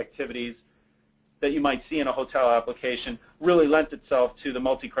other activities that you might see in a hotel application really lent itself to the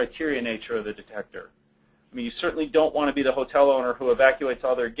multi-criteria nature of the detector. I mean, you certainly don't want to be the hotel owner who evacuates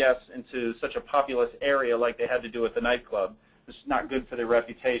all their guests into such a populous area like they had to do at the nightclub. This is not good for their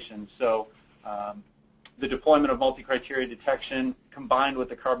reputation. So the deployment of multi-criteria detection combined with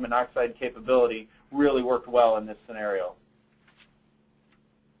the carbon monoxide capability really worked well in this scenario.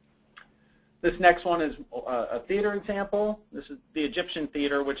 This next one is a theater example. This is the Egyptian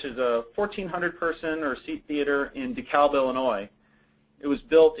Theater, which is a 1,400 person or seat theater in DeKalb, Illinois. It was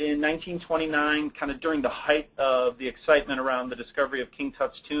built in 1929, kind of during the height of the excitement around the discovery of King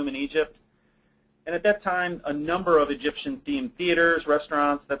Tut's tomb in Egypt. And at that time, a number of Egyptian-themed theaters,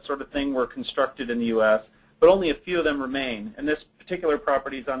 restaurants, that sort of thing were constructed in the U.S., but only a few of them remain. And this particular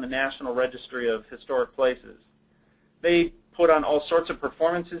property is on the National Registry of Historic Places. They put on all sorts of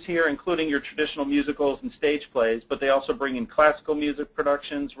performances here, including your traditional musicals and stage plays, but they also bring in classical music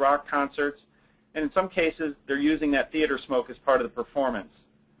productions, rock concerts, and in some cases, they're using that theater smoke as part of the performance.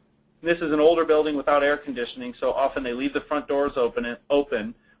 And this is an older building without air conditioning, so often they leave the front doors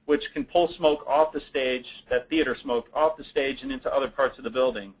open, which can pull smoke off the stage, that theater smoke, off the stage and into other parts of the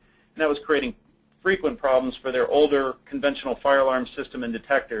building. And that was creating frequent problems for their older conventional fire alarm system and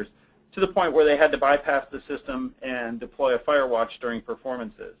detectors, to the point where they had to bypass the system and deploy a fire watch during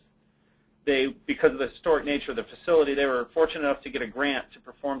performances. Because of the historic nature of the facility, they were fortunate enough to get a grant to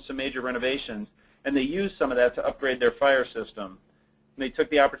perform some major renovations, and they used some of that to upgrade their fire system. And they took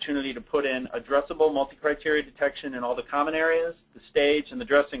the opportunity to put in addressable multi-criteria detection in all the common areas, the stage, and the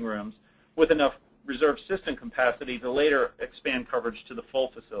dressing rooms, with enough reserve system capacity to later expand coverage to the full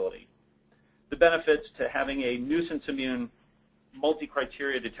facility. The benefits to having a nuisance-immune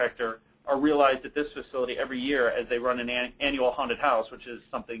multi-criteria detector are realized at this facility every year as they run an annual haunted house, which is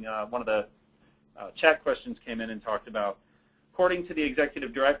something one of the chat questions came in and talked about. According to the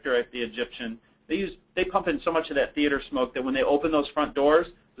executive director at the Egyptian, they pump in so much of that theater smoke that when they open those front doors,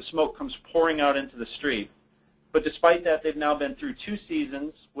 the smoke comes pouring out into the street. But despite that, they've now been through 2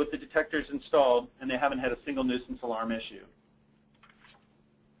 seasons with the detectors installed, and they haven't had a single nuisance alarm issue.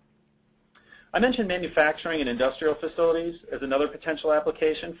 I mentioned manufacturing and industrial facilities as another potential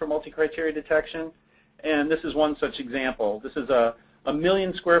application for multi-criteria detection, and this is one such example. This is a 1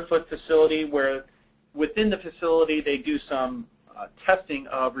 million square foot facility where within the facility they do some testing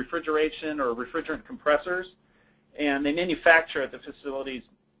of refrigeration or refrigerant compressors, and they manufacture at the facilities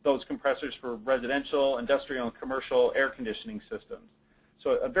those compressors for residential, industrial, and commercial air conditioning systems.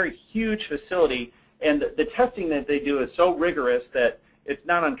 So a very huge facility, and the testing that they do is so rigorous that it's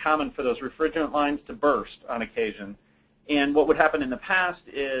not uncommon for those refrigerant lines to burst on occasion. And what would happen in the past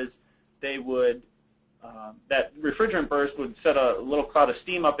is they would, that refrigerant burst would set a little cloud of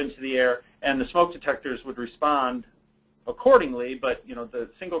steam up into the air, and the smoke detectors would respond accordingly, but the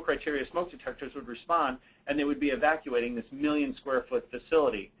single criteria smoke detectors would respond, and they would be evacuating this 1 million square foot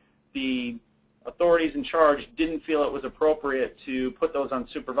facility. The authorities in charge didn't feel it was appropriate to put those on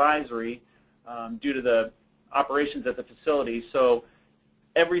supervisory due to the operations at the facility, so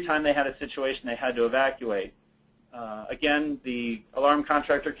every time they had a situation, they had to evacuate. Again, the alarm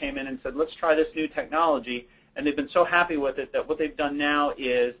contractor came in and said, let's try this new technology, and they've been so happy with it that what they've done now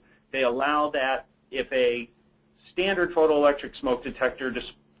is they allow that if a standard photoelectric smoke detector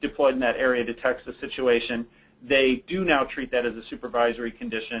just deployed in that area detects the situation, they do now treat that as a supervisory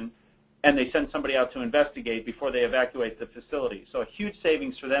condition, and they send somebody out to investigate before they evacuate the facility. So a huge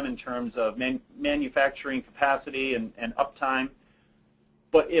savings for them in terms of manufacturing capacity and uptime.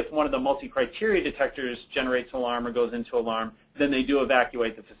 But if one of the multi-criteria detectors generates alarm or goes into alarm, then they do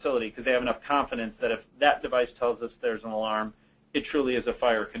evacuate the facility because they have enough confidence that if that device tells us there's an alarm, it truly is a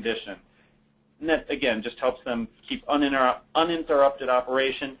fire condition. And that, again, just helps them keep uninterrupted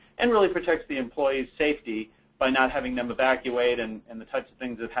operation and really protects the employees' safety by not having them evacuate and the types of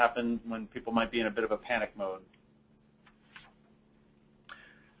things that happen when people might be in a bit of a panic mode.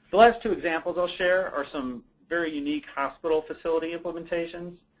 The last 2 examples I'll share are some very unique hospital facility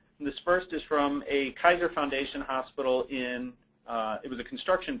implementations. And this first is from a Kaiser Foundation hospital in, it was a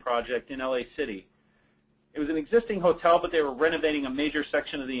construction project in LA City. It was an existing hotel, but they were renovating a major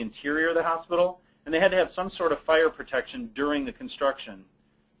section of the interior of the hospital, and they had to have some sort of fire protection during the construction.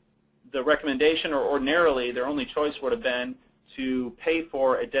 The recommendation, or ordinarily their only choice, would have been to pay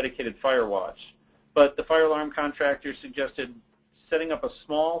for a dedicated fire watch. But the fire alarm contractor suggested setting up a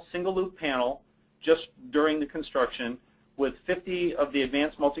small single-loop panel just during the construction with 50 of the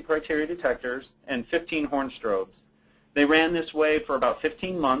advanced multi-criteria detectors and 15 horn strobes. They ran this way for about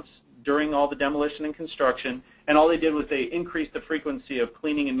 15 months during all the demolition and construction, and all they did was they increased the frequency of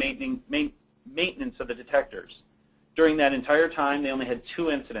cleaning and maintenance of the detectors. During that entire time, they only had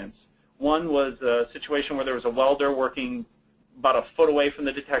 2 incidents. One was a situation where there was a welder working about a foot away from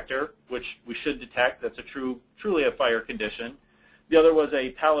the detector, which we should detect. That's truly a fire condition. The other was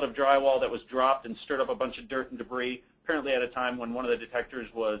a pallet of drywall that was dropped and stirred up a bunch of dirt and debris, apparently at a time when one of the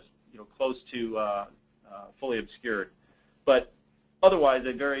detectors was close to fully obscured. But otherwise,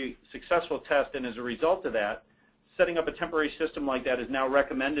 a very successful test, and as a result of that, setting up a temporary system like that is now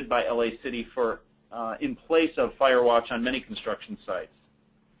recommended by LA City for in place of fire watch on many construction sites.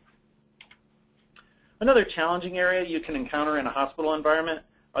 Another challenging area you can encounter in a hospital environment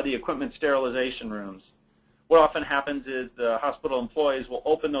are the equipment sterilization rooms. What often happens is the hospital employees will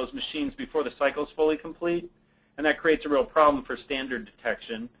open those machines before the cycle is fully complete, and that creates a real problem for standard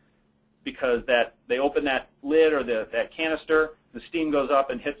detection because they open that lid or that canister, the steam goes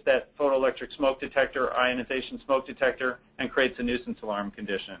up and hits that photoelectric smoke detector, ionization smoke detector, and creates a nuisance alarm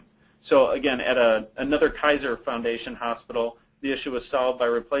condition. So again, at another Kaiser Foundation hospital, the issue was solved by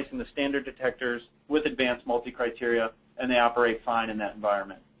replacing the standard detectors with advanced multi-criteria, and they operate fine in that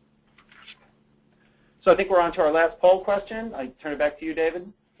environment. So I think we're on to our last poll question. I turn it back to you,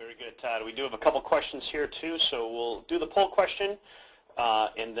 David. Very good, Todd. We do have a couple questions here, too, so we'll do the poll question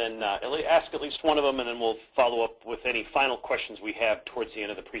and then ask at least one of them, and then we'll follow up with any final questions we have towards the end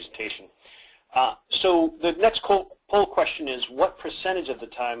of the presentation. So the next poll question is, what percentage of the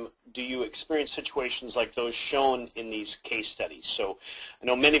time do you experience situations like those shown in these case studies? So I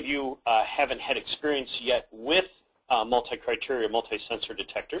know many of you haven't had experience yet with multi-criteria, multi-sensor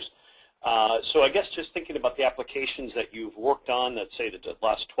detectors. So I guess just thinking about the applications that you've worked on, let's say the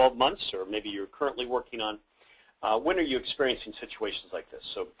last 12 months, or maybe you're currently working on, when are you experiencing situations like this?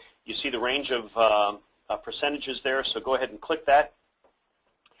 So you see the range of percentages there, so go ahead and click that.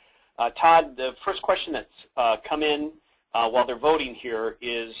 Todd, the first question that's come in while they're voting here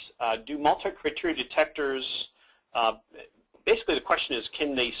is, do multi-criteria detectors, basically the question is,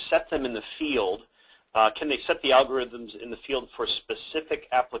 can they set them in the field? Can they set the algorithms in the field for specific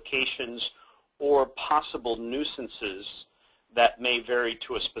applications or possible nuisances that may vary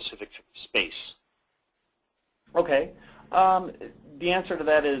to a specific space? Okay. The answer to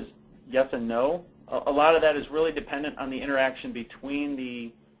that is yes and no. A lot of that is really dependent on the interaction between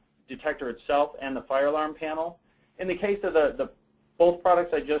the detector itself and the fire alarm panel. In the case of both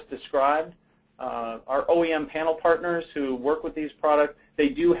products I just described, our OEM panel partners who work with these products, they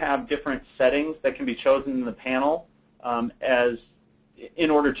do have different settings that can be chosen in the panel in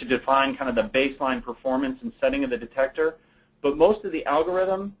order to define kind of the baseline performance and setting of the detector. But most of the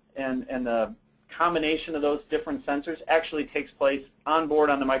algorithm and the combination of those different sensors actually takes place on board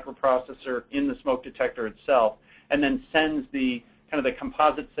on the microprocessor in the smoke detector itself, and then sends the kind of the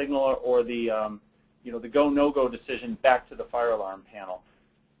composite signal or the the go no-go decision back to the fire alarm panel,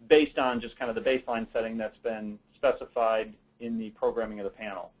 based on just kind of the baseline setting that's been specified in the programming of the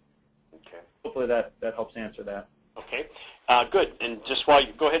panel. Okay. Hopefully that helps answer that. Okay. Good. And just while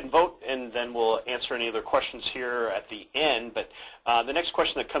you go ahead and vote, and then we'll answer any other questions here at the end. But the next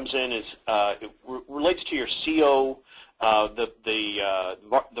question that comes in is it relates to your CO,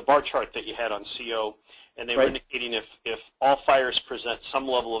 the bar chart that you had on CO, and they were indicating if all fires present some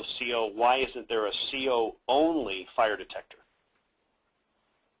level of CO, why isn't there a CO-only fire detector?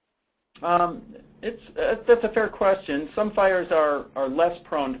 That's a fair question. Some fires are less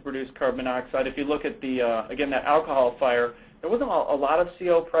prone to produce carbon monoxide. If you look at the again, that alcohol fire, there wasn't a lot of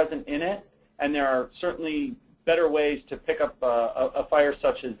CO present in it, and there are certainly better ways to pick up a fire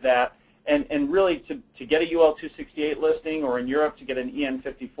such as that. And really, to get a UL 268 listing, or in Europe to get an EN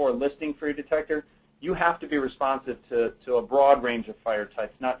 54 listing for your detector, you have to be responsive to a broad range of fire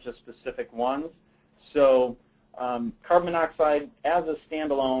types, not just specific ones. So carbon monoxide as a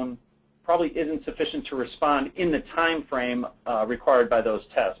standalone probably isn't sufficient to respond in the time frame required by those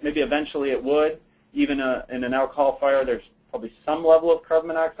tests. Maybe eventually it would. Even in an alcohol fire, there's probably some level of carbon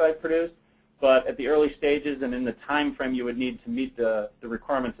monoxide produced, but at the early stages and in the time frame you would need to meet the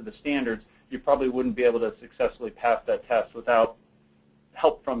requirements of the standards, you probably wouldn't be able to successfully pass that test without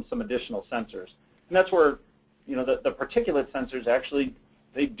help from some additional sensors. And that's where the particulate sensors actually,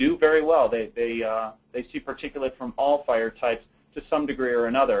 they do very well. They see particulate from all fire types to some degree or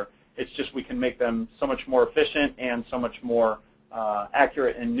another. It's just we can make them so much more efficient and so much more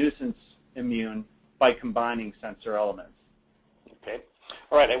accurate and nuisance immune by combining sensor elements. Okay.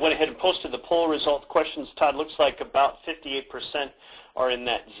 All right, I went ahead and posted the poll result questions. Todd, looks like about 58% are in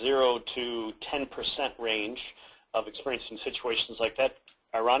that 0 to 10% range of experiencing situations like that.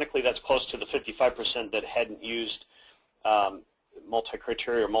 Ironically, that's close to the 55% that hadn't used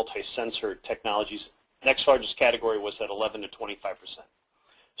multi-criteria or multi-sensor technologies. Next largest category was at 11 to 25%.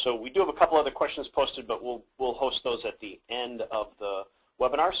 So we do have a couple other questions posted, but we'll host those at the end of the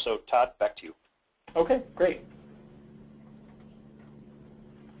webinar. So Todd, back to you. Okay, great.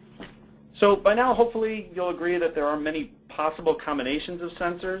 So by now, hopefully, you'll agree that there are many possible combinations of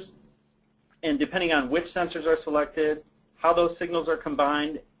sensors. And depending on which sensors are selected, how those signals are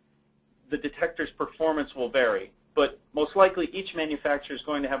combined, the detector's performance will vary. But most likely, each manufacturer is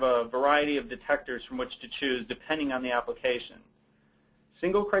going to have a variety of detectors from which to choose depending on the application.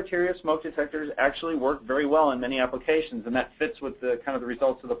 Single criteria smoke detectors actually work very well in many applications, and that fits with the kind of the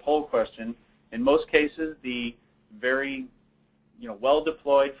results of the poll question. In most cases, the very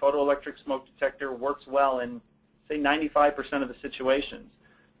well-deployed photoelectric smoke detector works well in, say, 95% of the situations.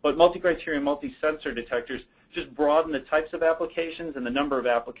 But multi-criteria and multi-sensor detectors just broaden the types of applications and the number of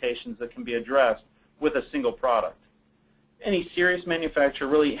applications that can be addressed with a single product. Any serious manufacturer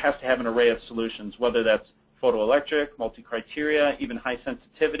really has to have an array of solutions, whether that's photoelectric, multi-criteria, even high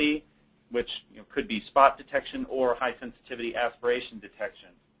sensitivity, which could be spot detection or high sensitivity aspiration detection.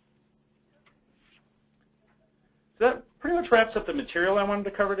 So that pretty much wraps up the material I wanted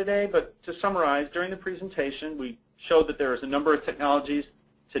to cover today, but to summarize, during the presentation we showed that there is a number of technologies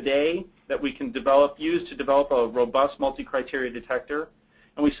today that we can use to develop a robust multi-criteria detector,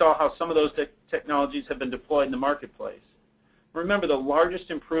 and we saw how some of those technologies have been deployed in the marketplace. Remember, the largest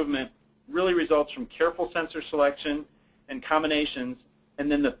improvement really results from careful sensor selection and combinations,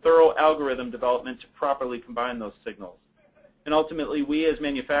 and then the thorough algorithm development to properly combine those signals. And ultimately, we as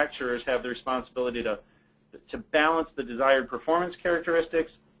manufacturers have the responsibility to balance the desired performance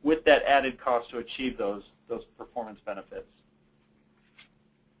characteristics with that added cost to achieve those performance benefits.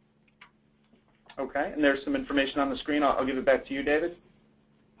 Okay, and there's some information on the screen. I'll give it back to you, David.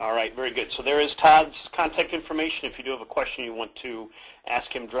 All right, very good. So there is Todd's contact information. If you do have a question you want to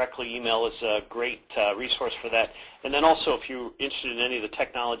ask him directly, email is a great resource for that. And then also, if you're interested in any of the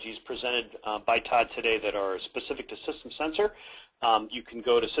technologies presented by Todd today that are specific to System Sensor, you can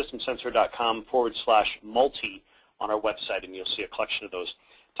go to systemsensor.com/multi on our website, and you'll see a collection of those.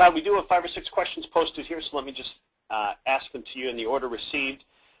 Todd, we do have 5 or 6 questions posted here, so let me just ask them to you in the order received.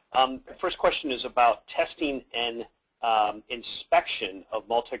 The first question is about testing and inspection of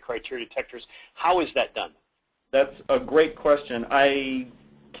multi-criteria detectors. How is that done? That's a great question. I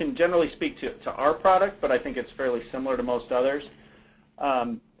can generally speak to our product, but I think it's fairly similar to most others.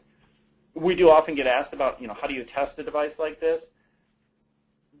 We do often get asked about, how do you test a device like this?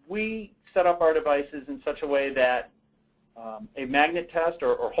 We set up our devices in such a way that a magnet test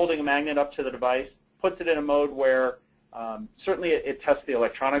or holding a magnet up to the device puts it in a mode where certainly it tests the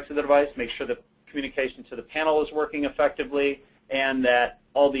electronics of the device, makes sure that communication to the panel is working effectively, and that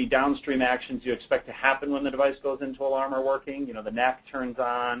all the downstream actions you expect to happen when the device goes into alarm are working. The NAC turns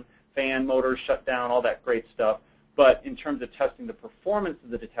on, fan motors shut down, all that great stuff. But in terms of testing the performance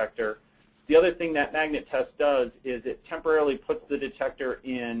of the detector, the other thing that magnet test does is it temporarily puts the detector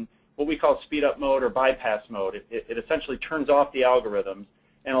in what we call speed-up mode or bypass mode. It essentially turns off the algorithms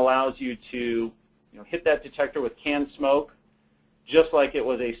and allows you to hit that detector with canned smoke, just like it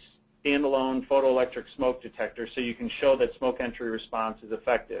was a standalone photoelectric smoke detector, so you can show that smoke entry response is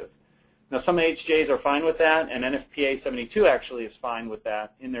effective. Now, some HJs are fine with that, and NFPA 72 actually is fine with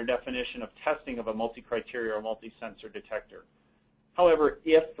that in their definition of testing of a multi-criteria or multi-sensor detector. However,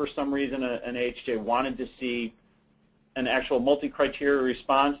 if for some reason an HJ wanted to see an actual multi-criteria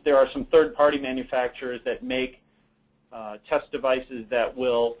response, there are some third-party manufacturers that make test devices that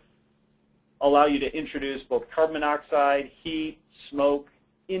will allow you to introduce both carbon monoxide, heat, smoke,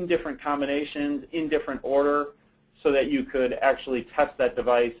 in different combinations, in different order, so that you could actually test that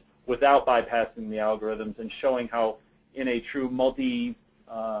device without bypassing the algorithms and showing how, in a true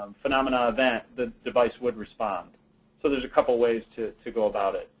multi-phenomena event, the device would respond. So there's a couple ways to go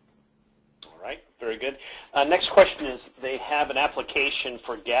about it. All right, very good. Next question is, they have an application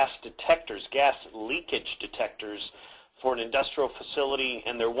for gas detectors, gas leakage detectors for an industrial facility,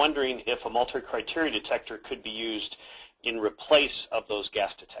 and they're wondering if a multi-criteria detector could be used in replace of those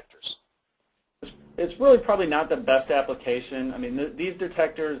gas detectors. It's really probably not the best application. I mean, these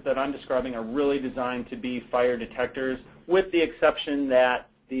detectors that I'm describing are really designed to be fire detectors, with the exception that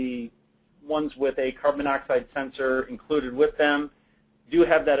the ones with a carbon monoxide sensor included with them do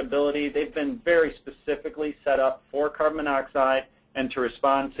have that ability. They've been very specifically set up for carbon monoxide, and to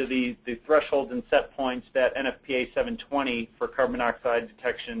respond to the thresholds and set points that NFPA 720 for carbon monoxide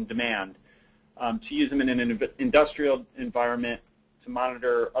detection demand. To use them in an industrial environment to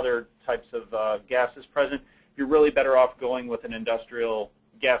monitor other types of gases present, you're really better off going with an industrial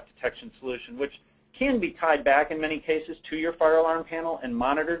gas detection solution, which can be tied back in many cases to your fire alarm panel and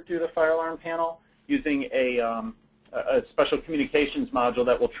monitored through the fire alarm panel using a special communications module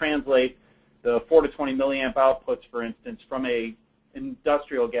that will translate the 4 to 20 milliamp outputs, for instance, from a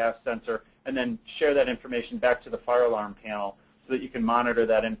industrial gas sensor, and then share that information back to the fire alarm panel so that you can monitor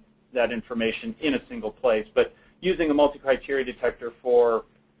that information in a single place. But using a multi-criteria detector for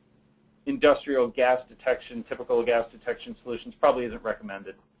industrial gas detection, typical gas detection solutions, probably isn't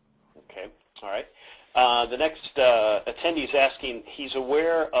recommended. Okay, all right. The next attendee is asking, he's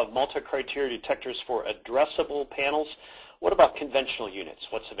aware of multi-criteria detectors for addressable panels. What about conventional units?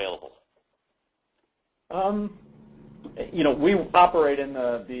 What's available? You know, we operate in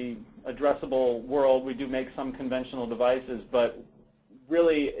the addressable world. We do make some conventional devices, but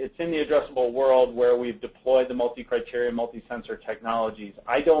really it's in the addressable world where we've deployed the multi-criteria, multi-sensor technologies.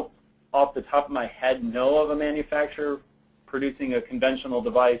 I don't, off the top of my head, know of a manufacturer producing a conventional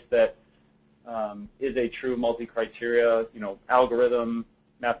device that is a true multi-criteria, you know, algorithm,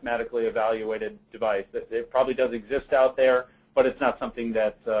 mathematically evaluated device. It probably does exist out there, but it's not something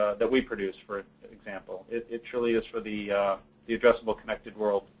that that we produce, for example. It truly is for the addressable connected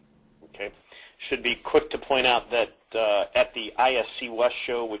world. Okay. Should be quick to point out that at the ISC West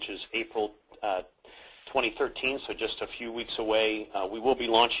show, which is April 2013, so just a few weeks away, we will be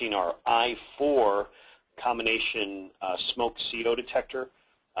launching our I4 combination smoke CO detector,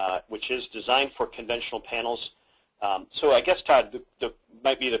 which is designed for conventional panels. So I guess, Todd, the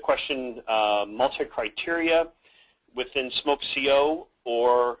might be the question, multi-criteria within smoke CO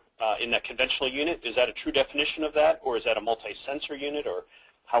or in that conventional unit, is that a true definition of that, or is that a multi-sensor unit, or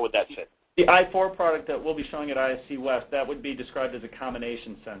how would that fit? The I4 product that we'll be showing at ISC West, that would be described as a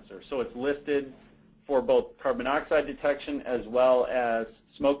combination sensor. So it's listed for both carbon monoxide detection as well as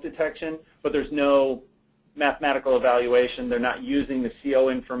smoke detection, but there's no mathematical evaluation. They're not using the CO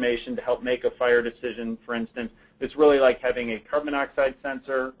information to help make a fire decision, for instance. It's really like having a carbon monoxide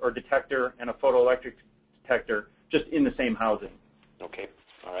sensor or detector and a photoelectric detector just in the same housing. Okay.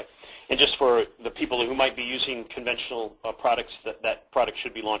 All right. And just for the people who might be using conventional products, that product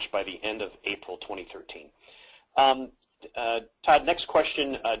should be launched by the end of April 2013. Todd, next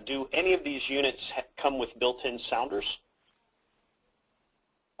question. Do any of these units come with built-in sounders?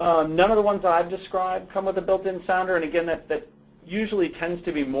 None of the ones I've described come with a built-in sounder, and again, that usually tends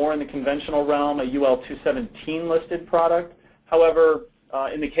to be more in the conventional realm, a UL 217 listed product. However,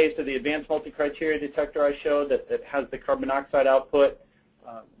 in the case of the advanced multi-criteria detector I showed that has the carbon monoxide output,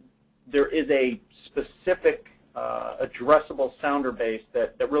 there is a specific addressable sounder base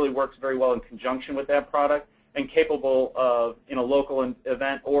that really works very well in conjunction with that product and capable of, in a local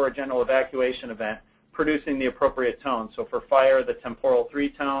event or a general evacuation event, producing the appropriate tone. So for fire, the temporal 3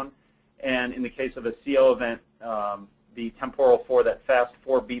 tone, and in the case of a CO event, the temporal 4, that fast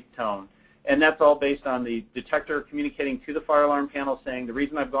 4 beep tone. And that's all based on the detector communicating to the fire alarm panel saying the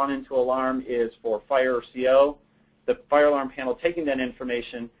reason I've gone into alarm is for fire or CO, the fire alarm panel taking that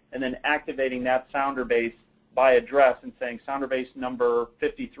information and then activating that sounder base by address and saying sounder base number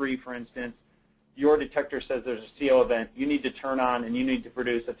 53, for instance, your detector says there's a CO event, you need to turn on and you need to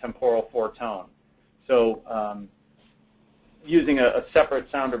produce a temporal 4 tone. So using a separate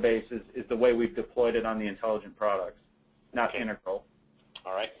sounder base is the way we've deployed it on the intelligent products, not integral.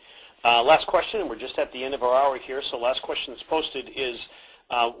 All right. Last question, and we're just at the end of our hour here, so last question that's posted is,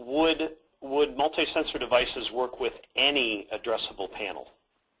 would multi-sensor devices work with any addressable panel?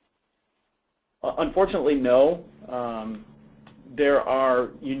 Unfortunately, no. There are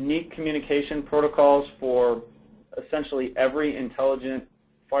unique communication protocols for essentially every intelligent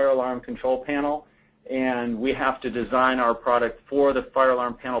fire alarm control panel, and we have to design our product for the fire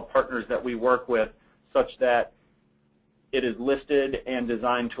alarm panel partners that we work with such that it is listed and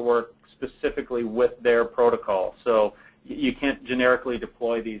designed to work specifically with their protocol. So you can't generically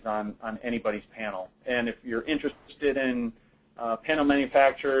deploy these on anybody's panel. And if you're interested in panel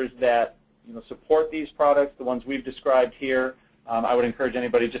manufacturers that support these products, the ones we've described here, I would encourage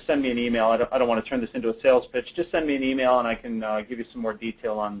anybody, just send me an email. I don't want to turn this into a sales pitch. Just send me an email and I can give you some more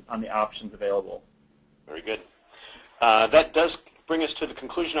detail on the options available. Very good. That does bring us to the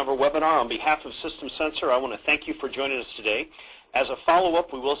conclusion of our webinar. On behalf of System Sensor, I want to thank you for joining us today. As a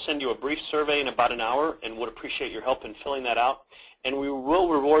follow-up, we will send you a brief survey in about an hour and would appreciate your help in filling that out. And we will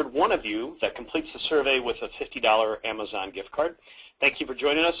reward one of you that completes the survey with a $50 Amazon gift card. Thank you for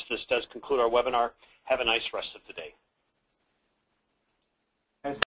joining us. This does conclude our webinar. Have a nice rest of the day.